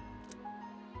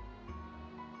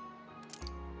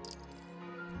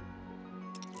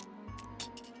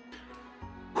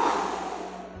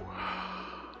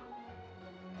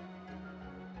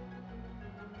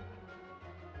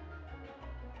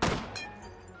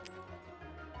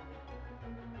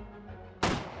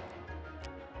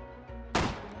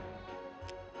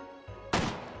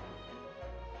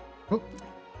 Oh.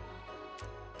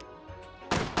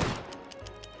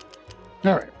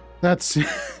 All right, that's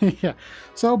yeah.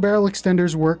 So barrel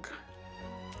extenders work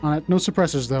on it. No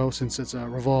suppressors though, since it's a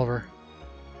revolver.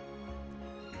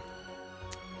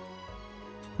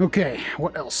 Okay,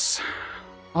 what else?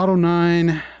 Auto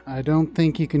 9. I don't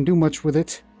think you can do much with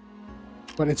it,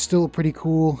 but it's still a pretty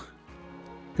cool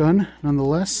gun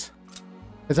nonetheless.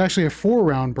 It's actually a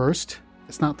 4-round burst.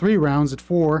 It's not 3 rounds, it's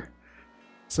 4.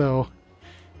 So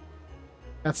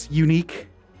that's unique.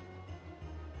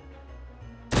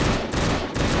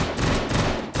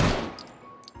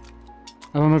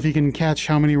 I don't know if you can catch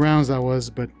how many rounds that was,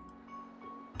 but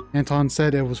Anton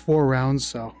said it was 4 rounds,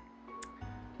 so.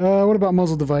 What about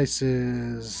muzzle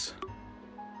devices?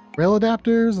 Rail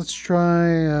adapters? Let's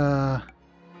try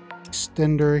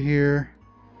extender here.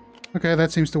 Okay,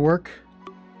 that seems to work.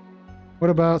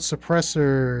 What about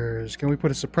suppressors? Can we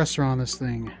put a suppressor on this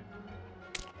thing?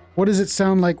 What does it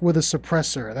sound like with a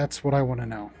suppressor? That's what I want to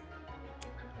know.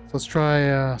 So let's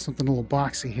try something a little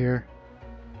boxy here.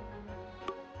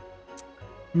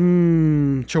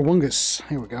 Chewungus.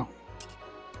 Here we go.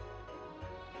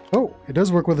 Oh, it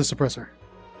does work with a suppressor.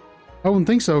 I wouldn't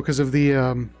think so because of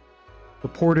the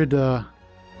ported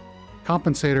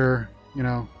compensator, you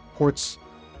know, ports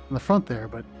on the front there,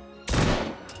 but...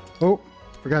 Oh,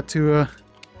 forgot to...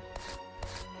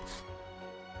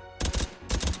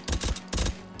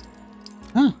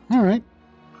 Huh, alright.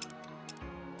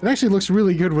 It actually looks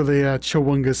really good with a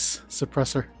Chewungus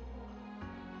suppressor.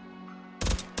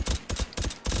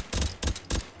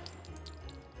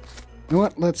 You know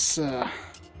what? Let's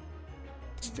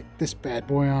stick this bad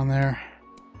boy on there.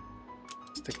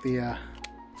 Stick the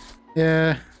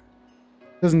yeah,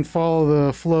 doesn't follow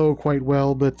the flow quite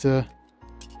well, but it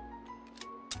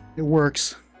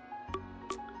works.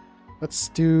 Let's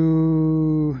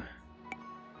do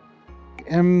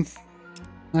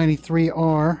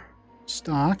M93R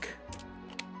stock,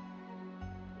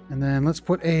 and then let's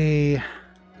put a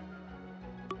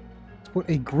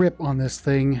grip on this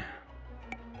thing.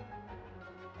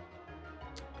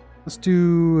 Let's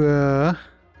do,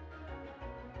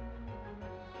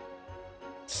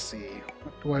 let's see,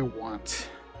 what do I want?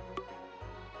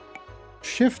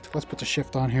 Shift? Let's put the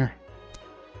shift on here.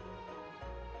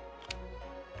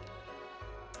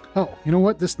 Oh, you know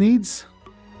what this needs?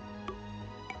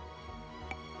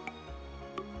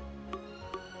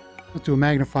 Let's do a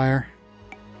magnifier.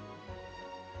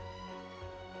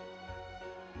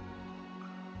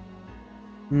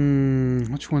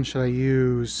 Which one should I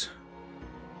use?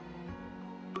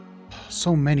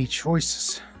 So many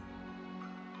choices.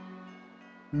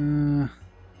 Oh,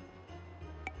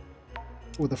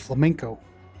 the flamenco.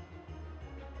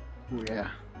 Oh, yeah.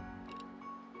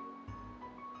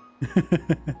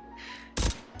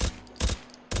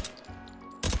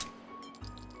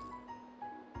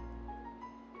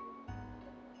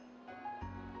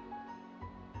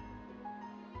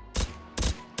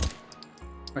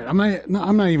 Right,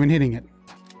 I'm not even hitting it.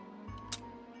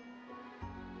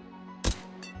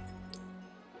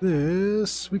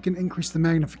 This, we can increase the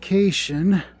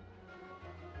magnification.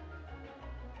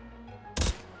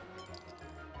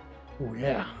 Oh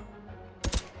yeah.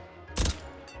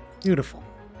 Beautiful.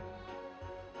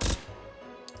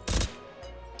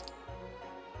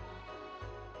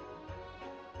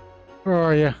 Where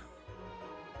are you?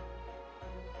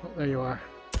 Oh, there you are.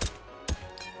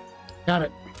 Got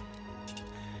it.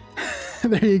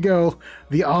 There you go.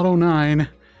 The Auto 9.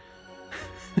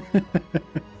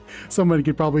 Somebody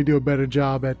could probably do a better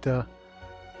job at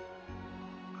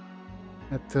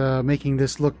making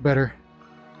this look better,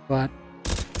 but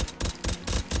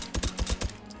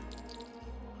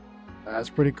that's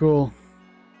pretty cool.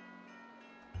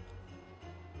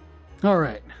 All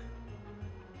right,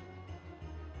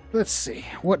 let's see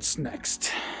what's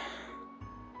next.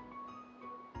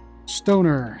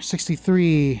 Stoner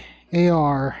 63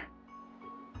 AR,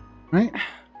 right?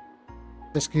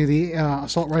 Basically the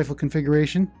assault rifle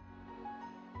configuration.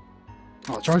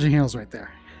 Oh, charging handle's right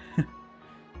there.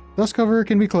 Dust cover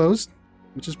can be closed.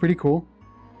 which is pretty cool.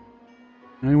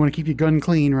 You want to keep your gun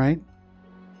clean, right?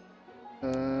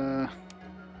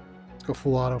 Let's go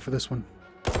full auto for this one.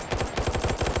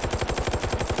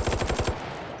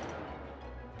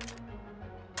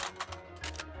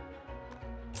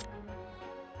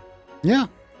 Yeah,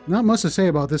 not much to say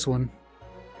about this one.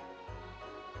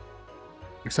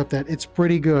 Except that it's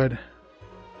pretty good.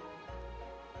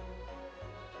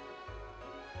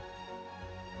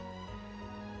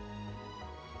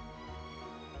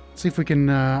 See if we can,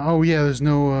 oh yeah, there's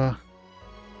no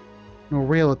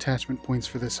rail attachment points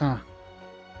for this, huh?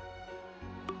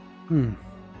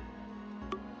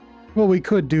 Well, we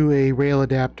could do a rail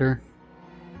adapter,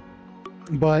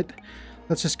 but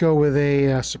let's just go with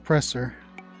a suppressor.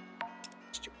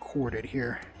 Just record it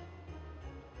here.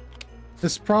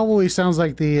 This probably sounds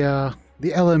like the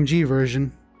LMG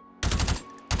version.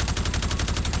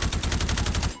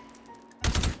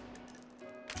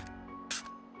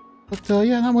 But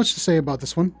yeah, not much to say about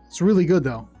this one. It's really good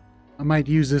though. I might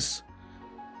use this.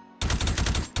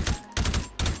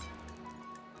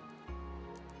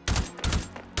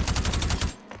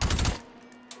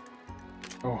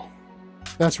 Oh,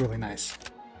 that's really nice.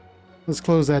 Let's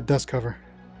close that dust cover.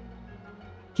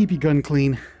 Keep your gun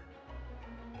clean.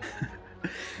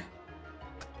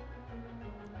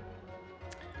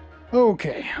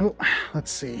 Okay, oh, let's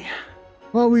see.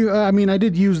 Well, I mean, I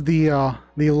did use the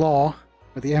Law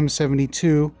with the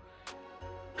M72.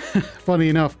 Funny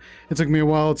enough, it took me a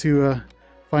while to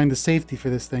find the safety for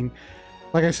this thing.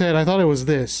 Like I said, I thought it was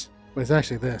this, but it's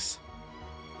actually this.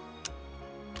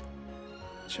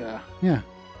 Which, yeah.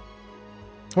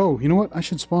 Oh, you know what? I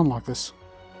should spawn lock this.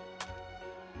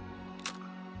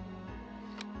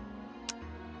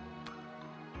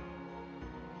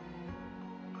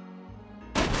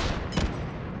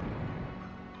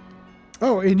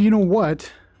 Oh, and you know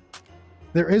what?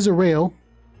 There is a rail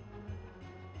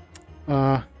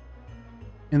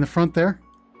in the front there.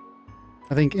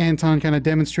 I think Anton kind of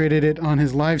demonstrated it on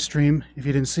his live stream, if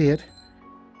you didn't see it.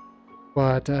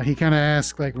 But he kind of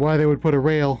asked like why they would put a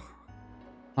rail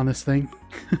on this thing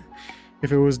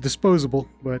if it was disposable.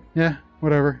 But yeah,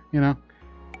 whatever, you know.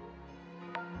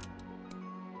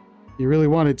 If you really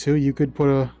wanted to, you could put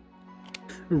a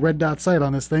red dot sight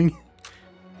on this thing.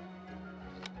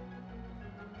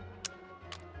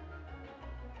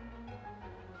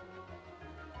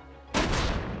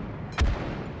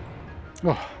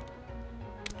 Oh,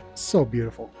 so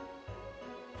beautiful.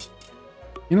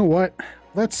 You know what?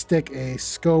 Let's stick a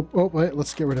scope. Oh, wait,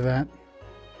 let's get rid of that.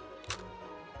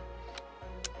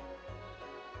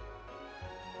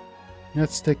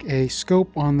 Let's stick a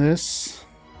scope on this.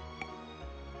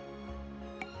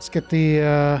 Let's get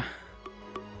the,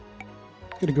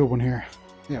 get a good one here.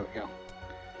 There we go.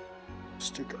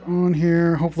 Stick it on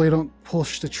here. Hopefully I don't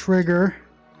push the trigger,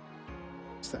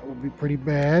 so that would be pretty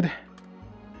bad.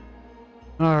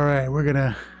 All right, we're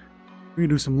gonna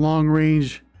do some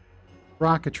long-range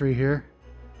rocketry here.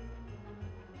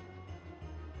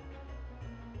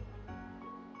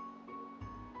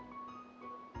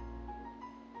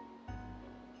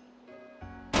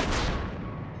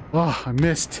 Oh, I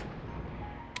missed.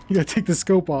 You gotta take the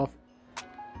scope off.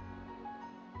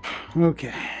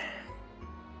 Okay.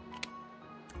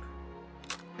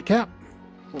 The cap.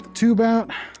 Pull the tube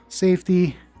out.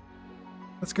 Safety.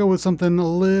 Let's go with something a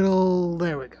little...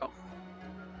 There we go.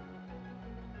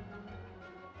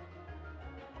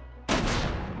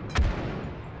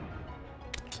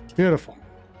 Beautiful.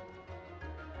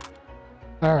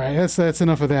 All right, that's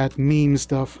enough of that meme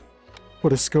stuff.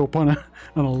 Put a scope on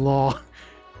a Law.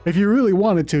 If you really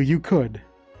wanted to, you could.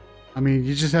 I mean,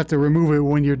 you just have to remove it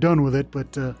when you're done with it,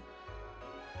 but...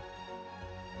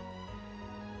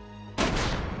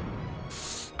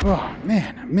 Oh,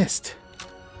 man, I missed.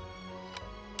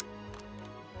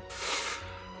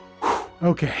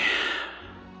 Okay.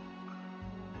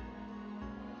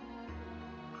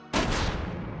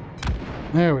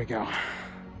 There we go.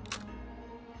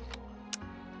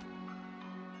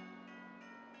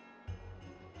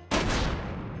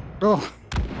 Oh.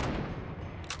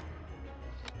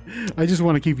 I just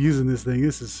want to keep using this thing.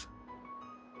 This is...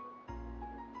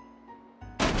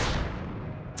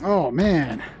 Oh,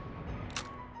 man.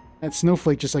 That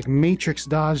snowflake just like Matrix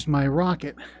dodged my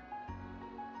rocket.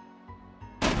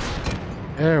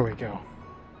 There we go.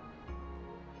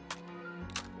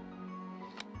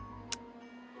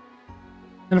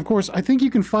 And of course, I think you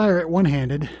can fire it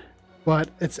one-handed, but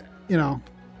it's, you know,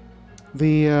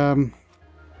 the, hold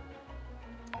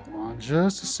on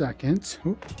just a second.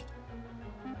 Oop.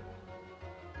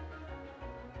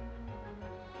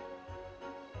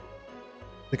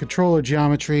 The controller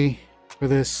geometry for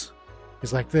this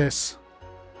is like this.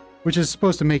 which is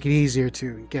supposed to make it easier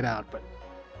to get out, but...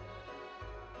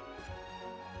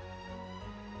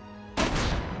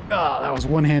 Oh, that was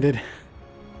one-handed.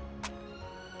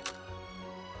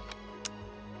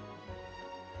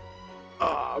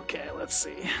 Oh, okay, let's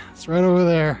see. It's right over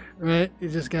there, right? You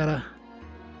just gotta...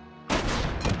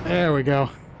 There we go.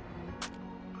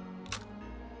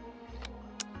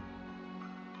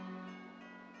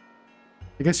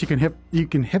 I guess you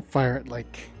can hip fire it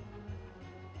like...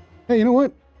 Hey, you know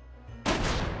what?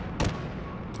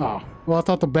 Oh, well, I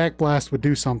thought the back blast would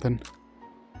do something.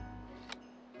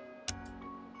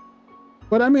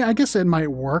 But I mean, I guess it might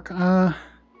work. Hold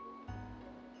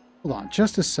on,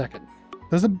 just a second.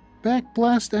 Does the back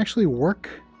blast actually work?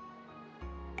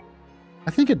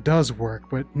 I think it does work,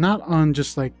 but not on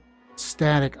just like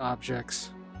static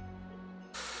objects.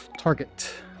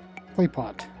 Target. Clay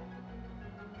pot.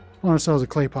 I want to sell a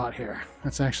clay pot here.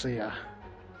 That's actually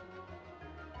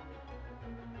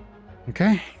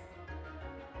okay.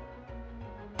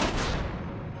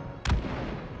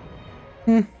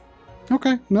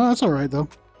 Okay. No, that's all right though.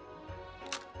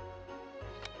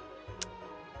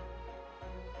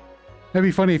 That'd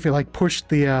be funny if you like pushed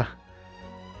the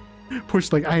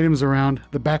pushed like items around.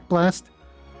 The back blast.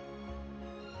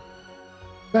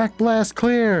 Back blast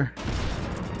clear.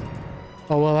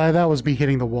 Oh well, that was me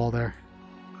hitting the wall there.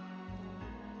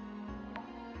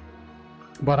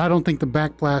 But I don't think the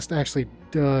back blast actually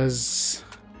does.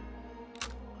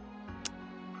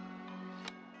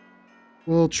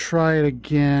 We'll try it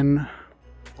again.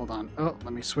 Hold on. Oh,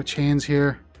 let me switch hands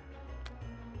here.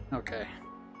 Okay.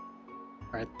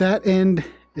 All right, that end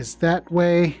is that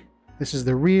way. This is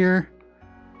the rear.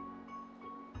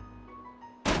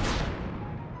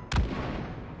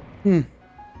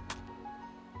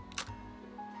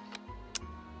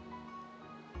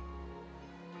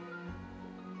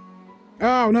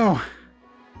 Oh, no.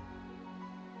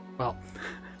 Well,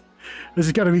 I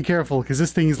just got to be careful because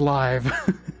this thing is live.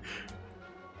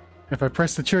 If I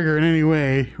press the trigger in any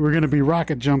way, we're going to be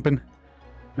rocket jumping.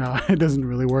 No, it doesn't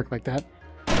really work like that.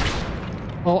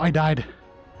 Oh, I died.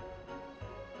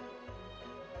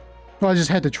 Well, I just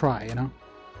had to try, you know.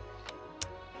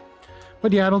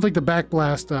 But yeah, I don't think the back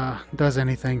blast does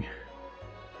anything.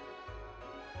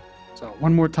 So,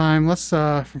 one more time. Let's,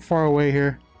 from far away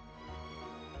here.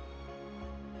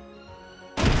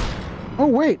 Oh,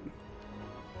 wait.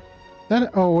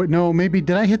 That, oh, no, maybe,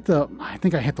 did I hit the, I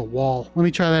think I hit the wall. Let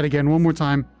me try that again, one more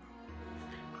time.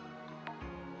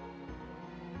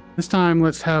 This time,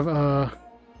 let's have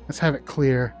it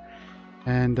clear.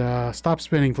 And, stop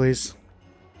spinning, please.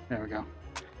 There we go.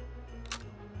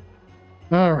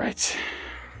 All right.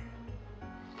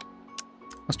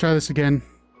 Let's try this again.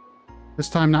 This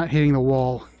time not hitting the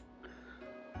wall.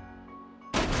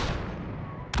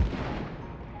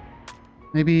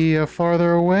 Maybe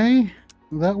farther away?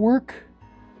 Will that work?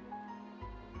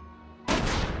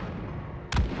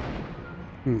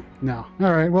 No.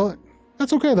 Alright, well,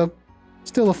 that's okay though.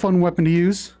 Still a fun weapon to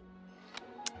use.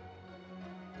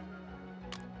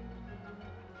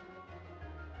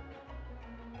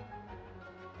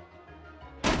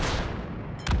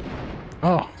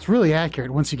 Oh, it's really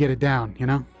accurate once you get it down, you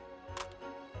know?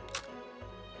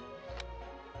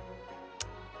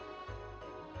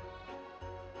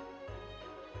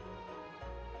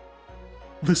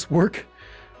 Will this work?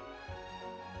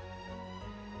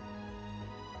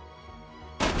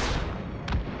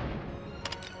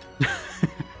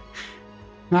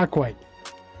 Not quite.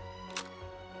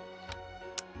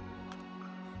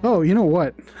 Oh, you know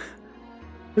what?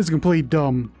 This is completely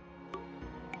dumb.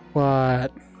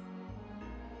 But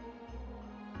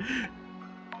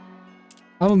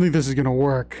I don't think this is gonna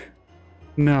work.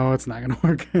 No, it's not gonna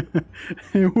work.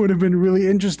 It would have been really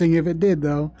interesting if it did,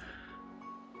 though.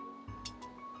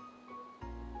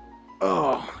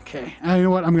 Oh, okay. You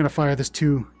know what? I'm gonna fire this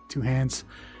two hands.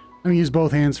 I'm gonna use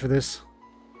both hands for this.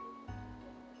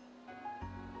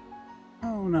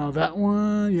 Oh no, that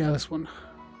one. Yeah, this one.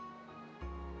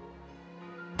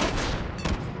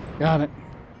 Got it.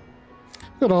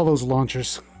 Got all those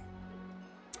launchers.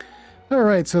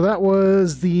 Alright, so that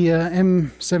was the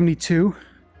M72.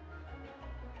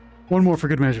 One more for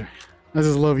good measure. I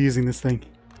just love using this thing.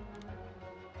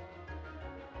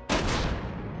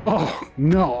 Oh,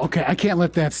 no. Okay, I can't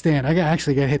let that stand. I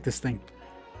actually gotta hit this thing.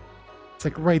 It's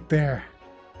like right there.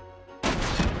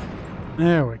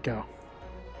 There we go.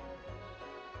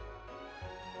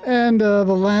 And the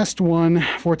last one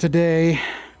for today,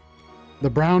 the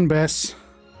brown Bess,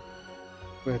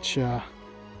 which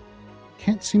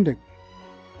can't seem to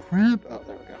grab. Oh,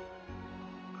 there we go.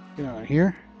 Get out of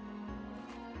here.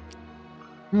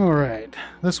 All right,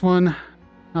 this one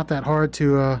not that hard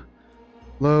to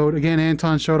Load. Again,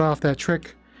 Anton showed off that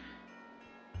trick.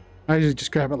 I usually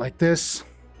just grab it like this,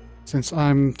 since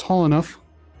I'm tall enough.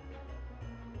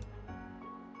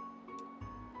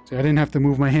 See, I didn't have to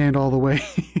move my hand all the way.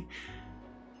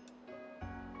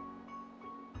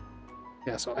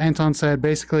 Yeah, so Anton said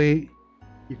basically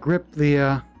you grip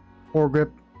the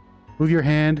foregrip, move your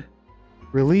hand,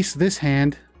 release this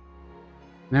hand.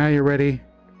 Now you're ready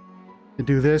to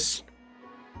do this.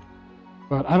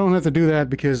 But I don't have to do that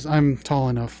because I'm tall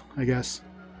enough, I guess.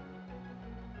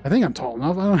 I think I'm tall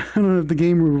enough. I don't know if the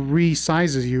game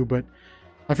resizes you, but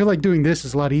I feel like doing this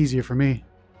is a lot easier for me.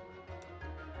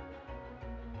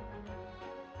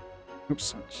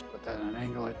 Oops, I'll just put that at an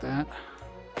angle like that.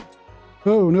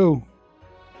 Oh, no.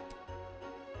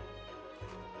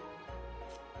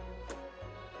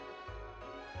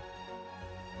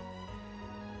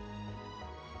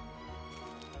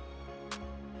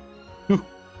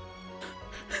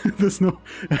 There's no...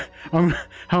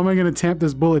 how am I going to tamp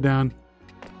this bullet down?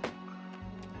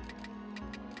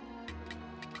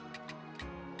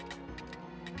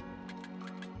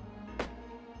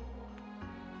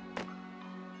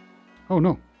 Oh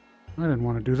no, I didn't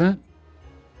want to do that.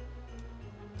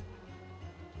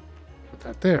 Put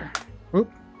that there.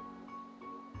 Oop.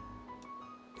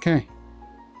 Okay.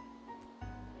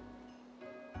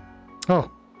 Oh,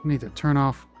 I need to turn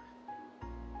off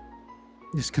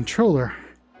this controller.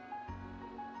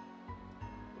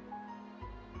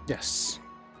 Yes.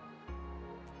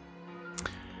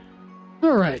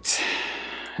 All right.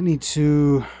 I need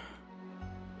to...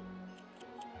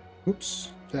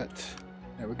 Oops. That...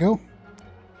 There we go.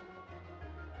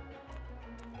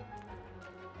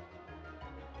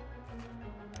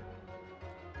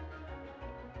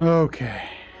 Okay.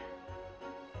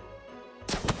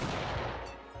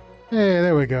 Hey,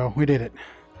 there we go. We did it.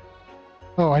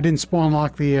 Oh, I didn't spawn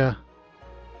lock the...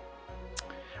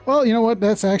 Well, you know what?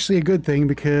 That's actually a good thing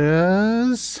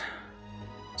because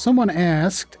someone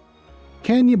asked,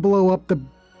 can you blow up the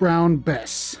brown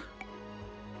Bess?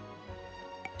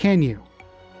 Can you?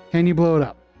 Can you blow it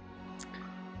up?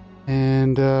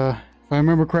 And if I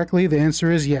remember correctly, the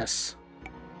answer is yes.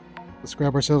 Let's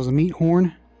grab ourselves a meat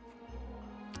horn.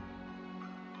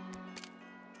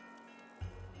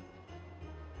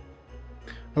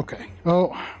 Okay.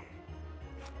 Oh.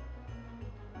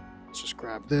 Let's just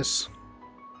grab this.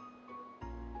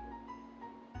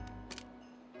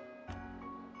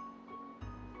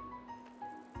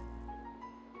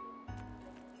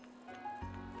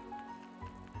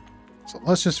 So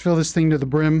let's just fill this thing to the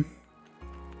brim.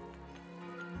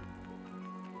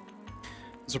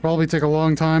 This will probably take a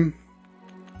long time.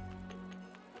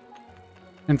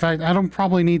 In fact, I don't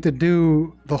probably need to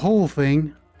do the whole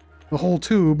thing, the whole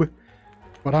tube,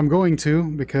 but I'm going to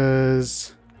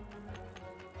because...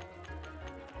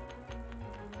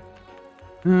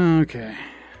 Okay.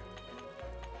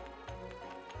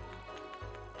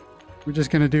 We're just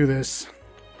gonna do this.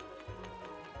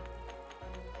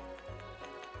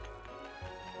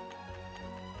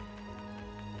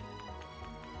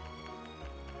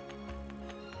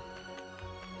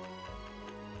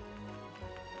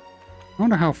 I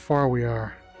wonder how far we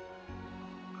are.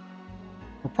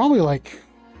 We're probably like...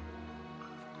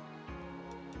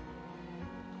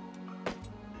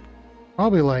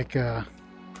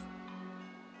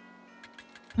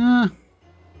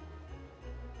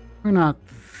 we're not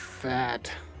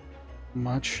that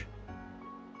much.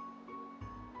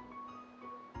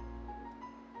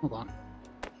 Hold on.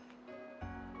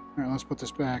 Alright, let's put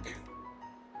this back.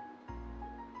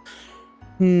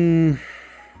 Can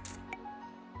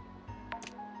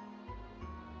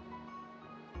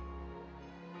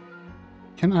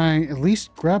I at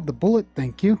least grab the bullet?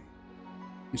 Thank you.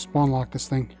 You spawn lock this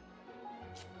thing.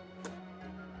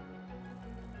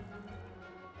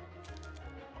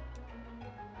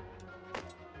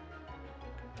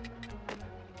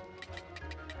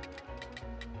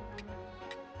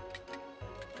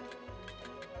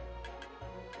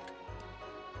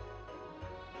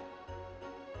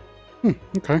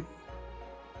 Okay.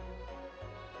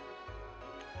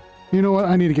 You know what?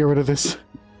 I need to get rid of this.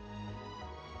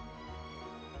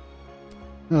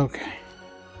 Okay.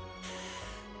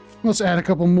 Let's add a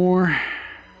couple more.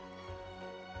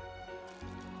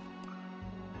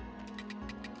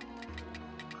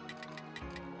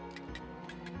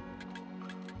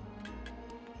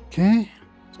 Okay.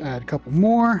 Let's add a couple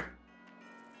more.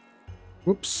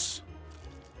 Whoops.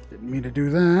 Didn't mean to do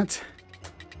that.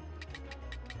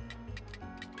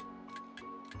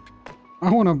 I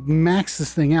want to max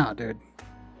this thing out, dude.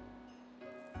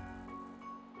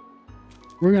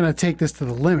 We're going to take this to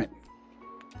the limit.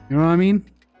 You know what I mean?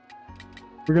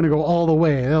 We're going to go all the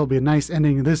way. That'll be a nice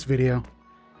ending of this video.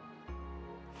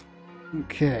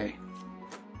 Okay.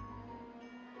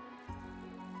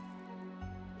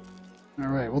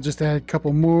 Alright, we'll just add a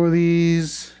couple more of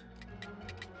these.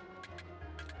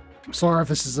 I'm sorry if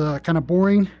this is kind of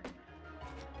boring.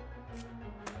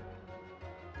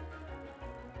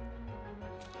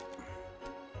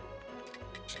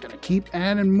 Just gonna keep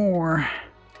adding more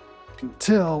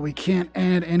until we can't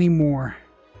add any more.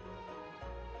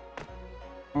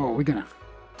 Oh, we're gonna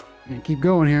keep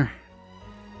going here.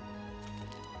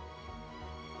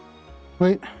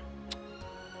 Wait.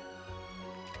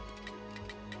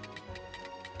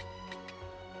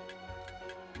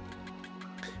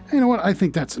 You know what? I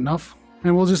think that's enough,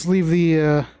 and we'll just leave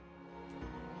the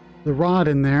rod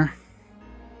in there.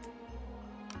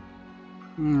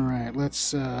 All right,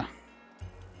 let's add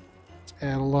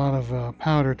a lot of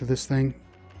powder to this thing.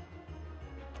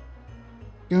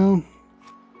 Go.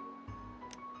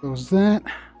 Goes that,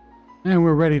 and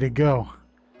we're ready to go.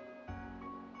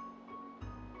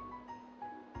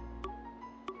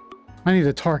 I need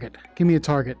a target. Give me a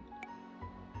target.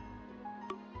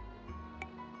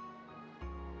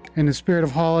 In the spirit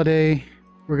of holiday,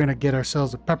 we're gonna get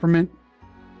ourselves a peppermint.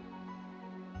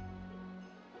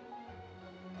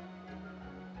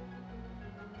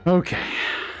 Okay.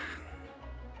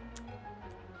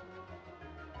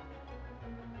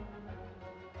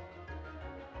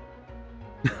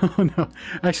 Oh no.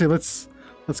 Actually, let's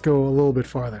go a little bit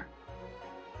farther.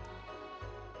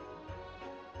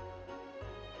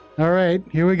 All right,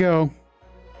 here we go.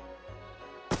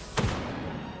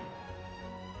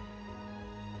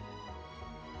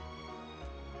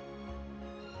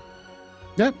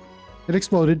 Yep, it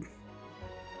exploded.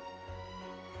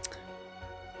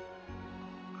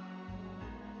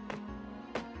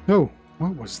 Oh,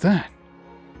 what was that?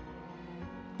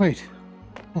 Wait,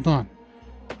 hold on.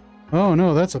 Oh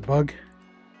no, that's a bug.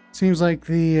 Seems like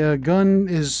the gun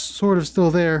is sort of still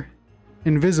there,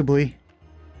 invisibly.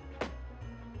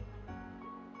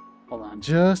 Hold on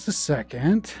just a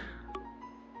second.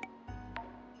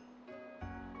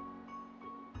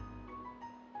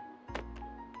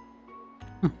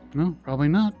 Huh, no, probably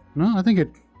not. No, I think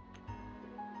it...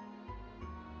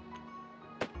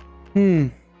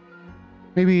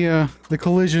 Maybe the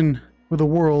collision with the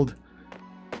world.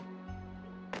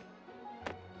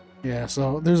 Yeah,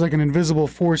 so there's like an invisible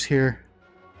force here.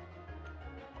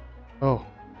 Oh,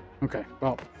 okay.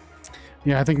 Well,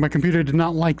 yeah, I think my computer did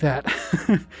not like that.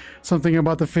 Something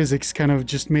about the physics kind of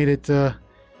just made it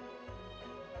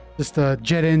just a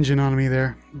jet engine on me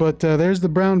there. But there's the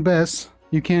brown Bess.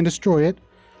 You can destroy it.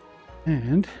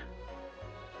 And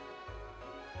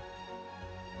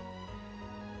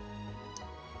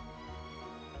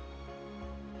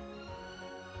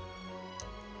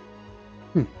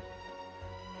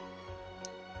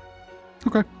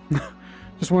okay.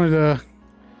 just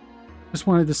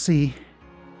wanted to see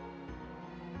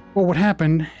what would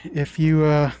happen if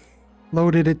you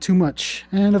loaded it too much.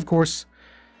 And of course,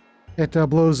 it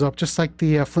blows up just like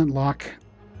the flintlock.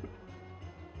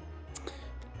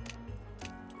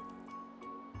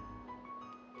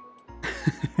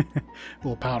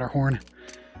 Little powder horn.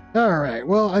 Alright,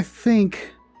 well, I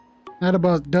think that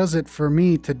about does it for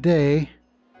me today.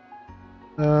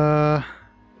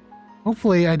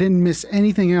 Hopefully I didn't miss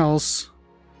anything else,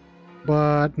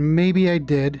 but maybe I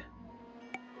did.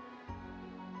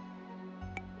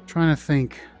 Trying to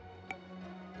think.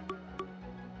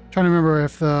 Trying to remember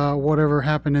if whatever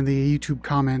happened in the YouTube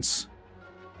comments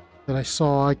that I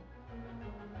saw. I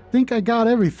think I got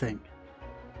everything.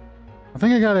 I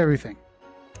think I got everything.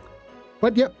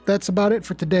 But yep, that's about it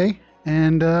for today.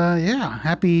 And yeah,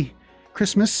 happy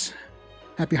Christmas,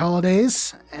 happy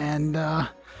holidays, and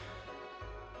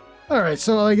alright,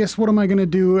 so I guess what am I gonna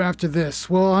do after this?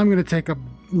 Well, I'm gonna take a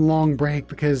long break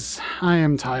because I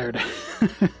am tired.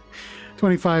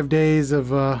 25 days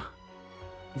of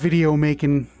video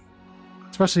making,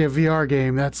 especially a VR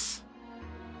game, that's,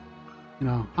 you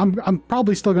know, I'm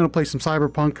probably still gonna play some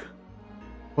Cyberpunk,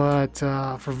 but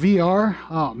for VR,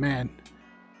 oh man.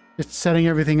 Just setting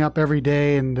everything up every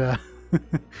day and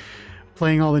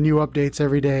playing all the new updates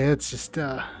every day. It's just,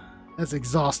 that's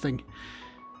exhausting.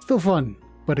 Still fun,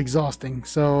 but exhausting.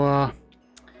 So, I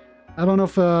don't know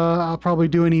if I'll probably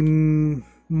do any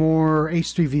more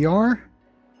H3 VR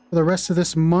for the rest of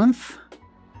this month.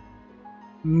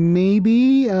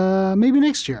 Maybe, maybe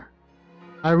next year.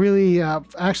 I really,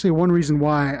 actually one reason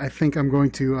why I think I'm going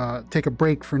to take a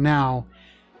break for now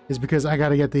is because I got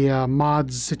to get the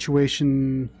mods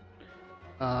situation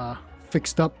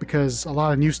fixed up, because a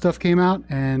lot of new stuff came out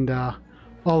and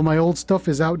all of my old stuff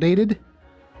is outdated.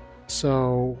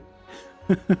 So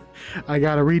I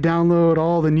gotta re-download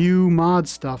all the new mod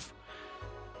stuff.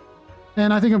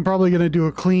 And I think I'm probably going to do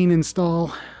a clean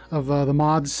install of the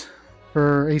mods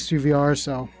for HTC VR,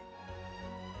 so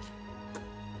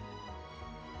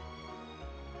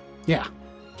yeah,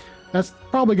 that's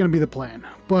probably going to be the plan.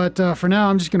 But for now,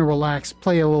 I'm just going to relax,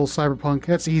 play a little Cyberpunk.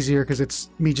 That's easier because it's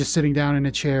me just sitting down in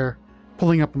a chair,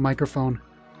 pulling up a microphone.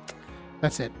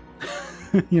 That's it.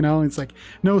 You know, it's like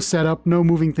no setup, no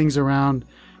moving things around,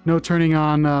 no turning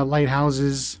on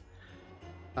lighthouses,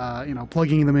 you know,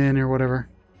 plugging them in or whatever.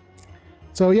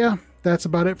 So yeah, that's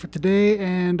about it for today,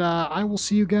 and I will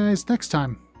see you guys next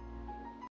time.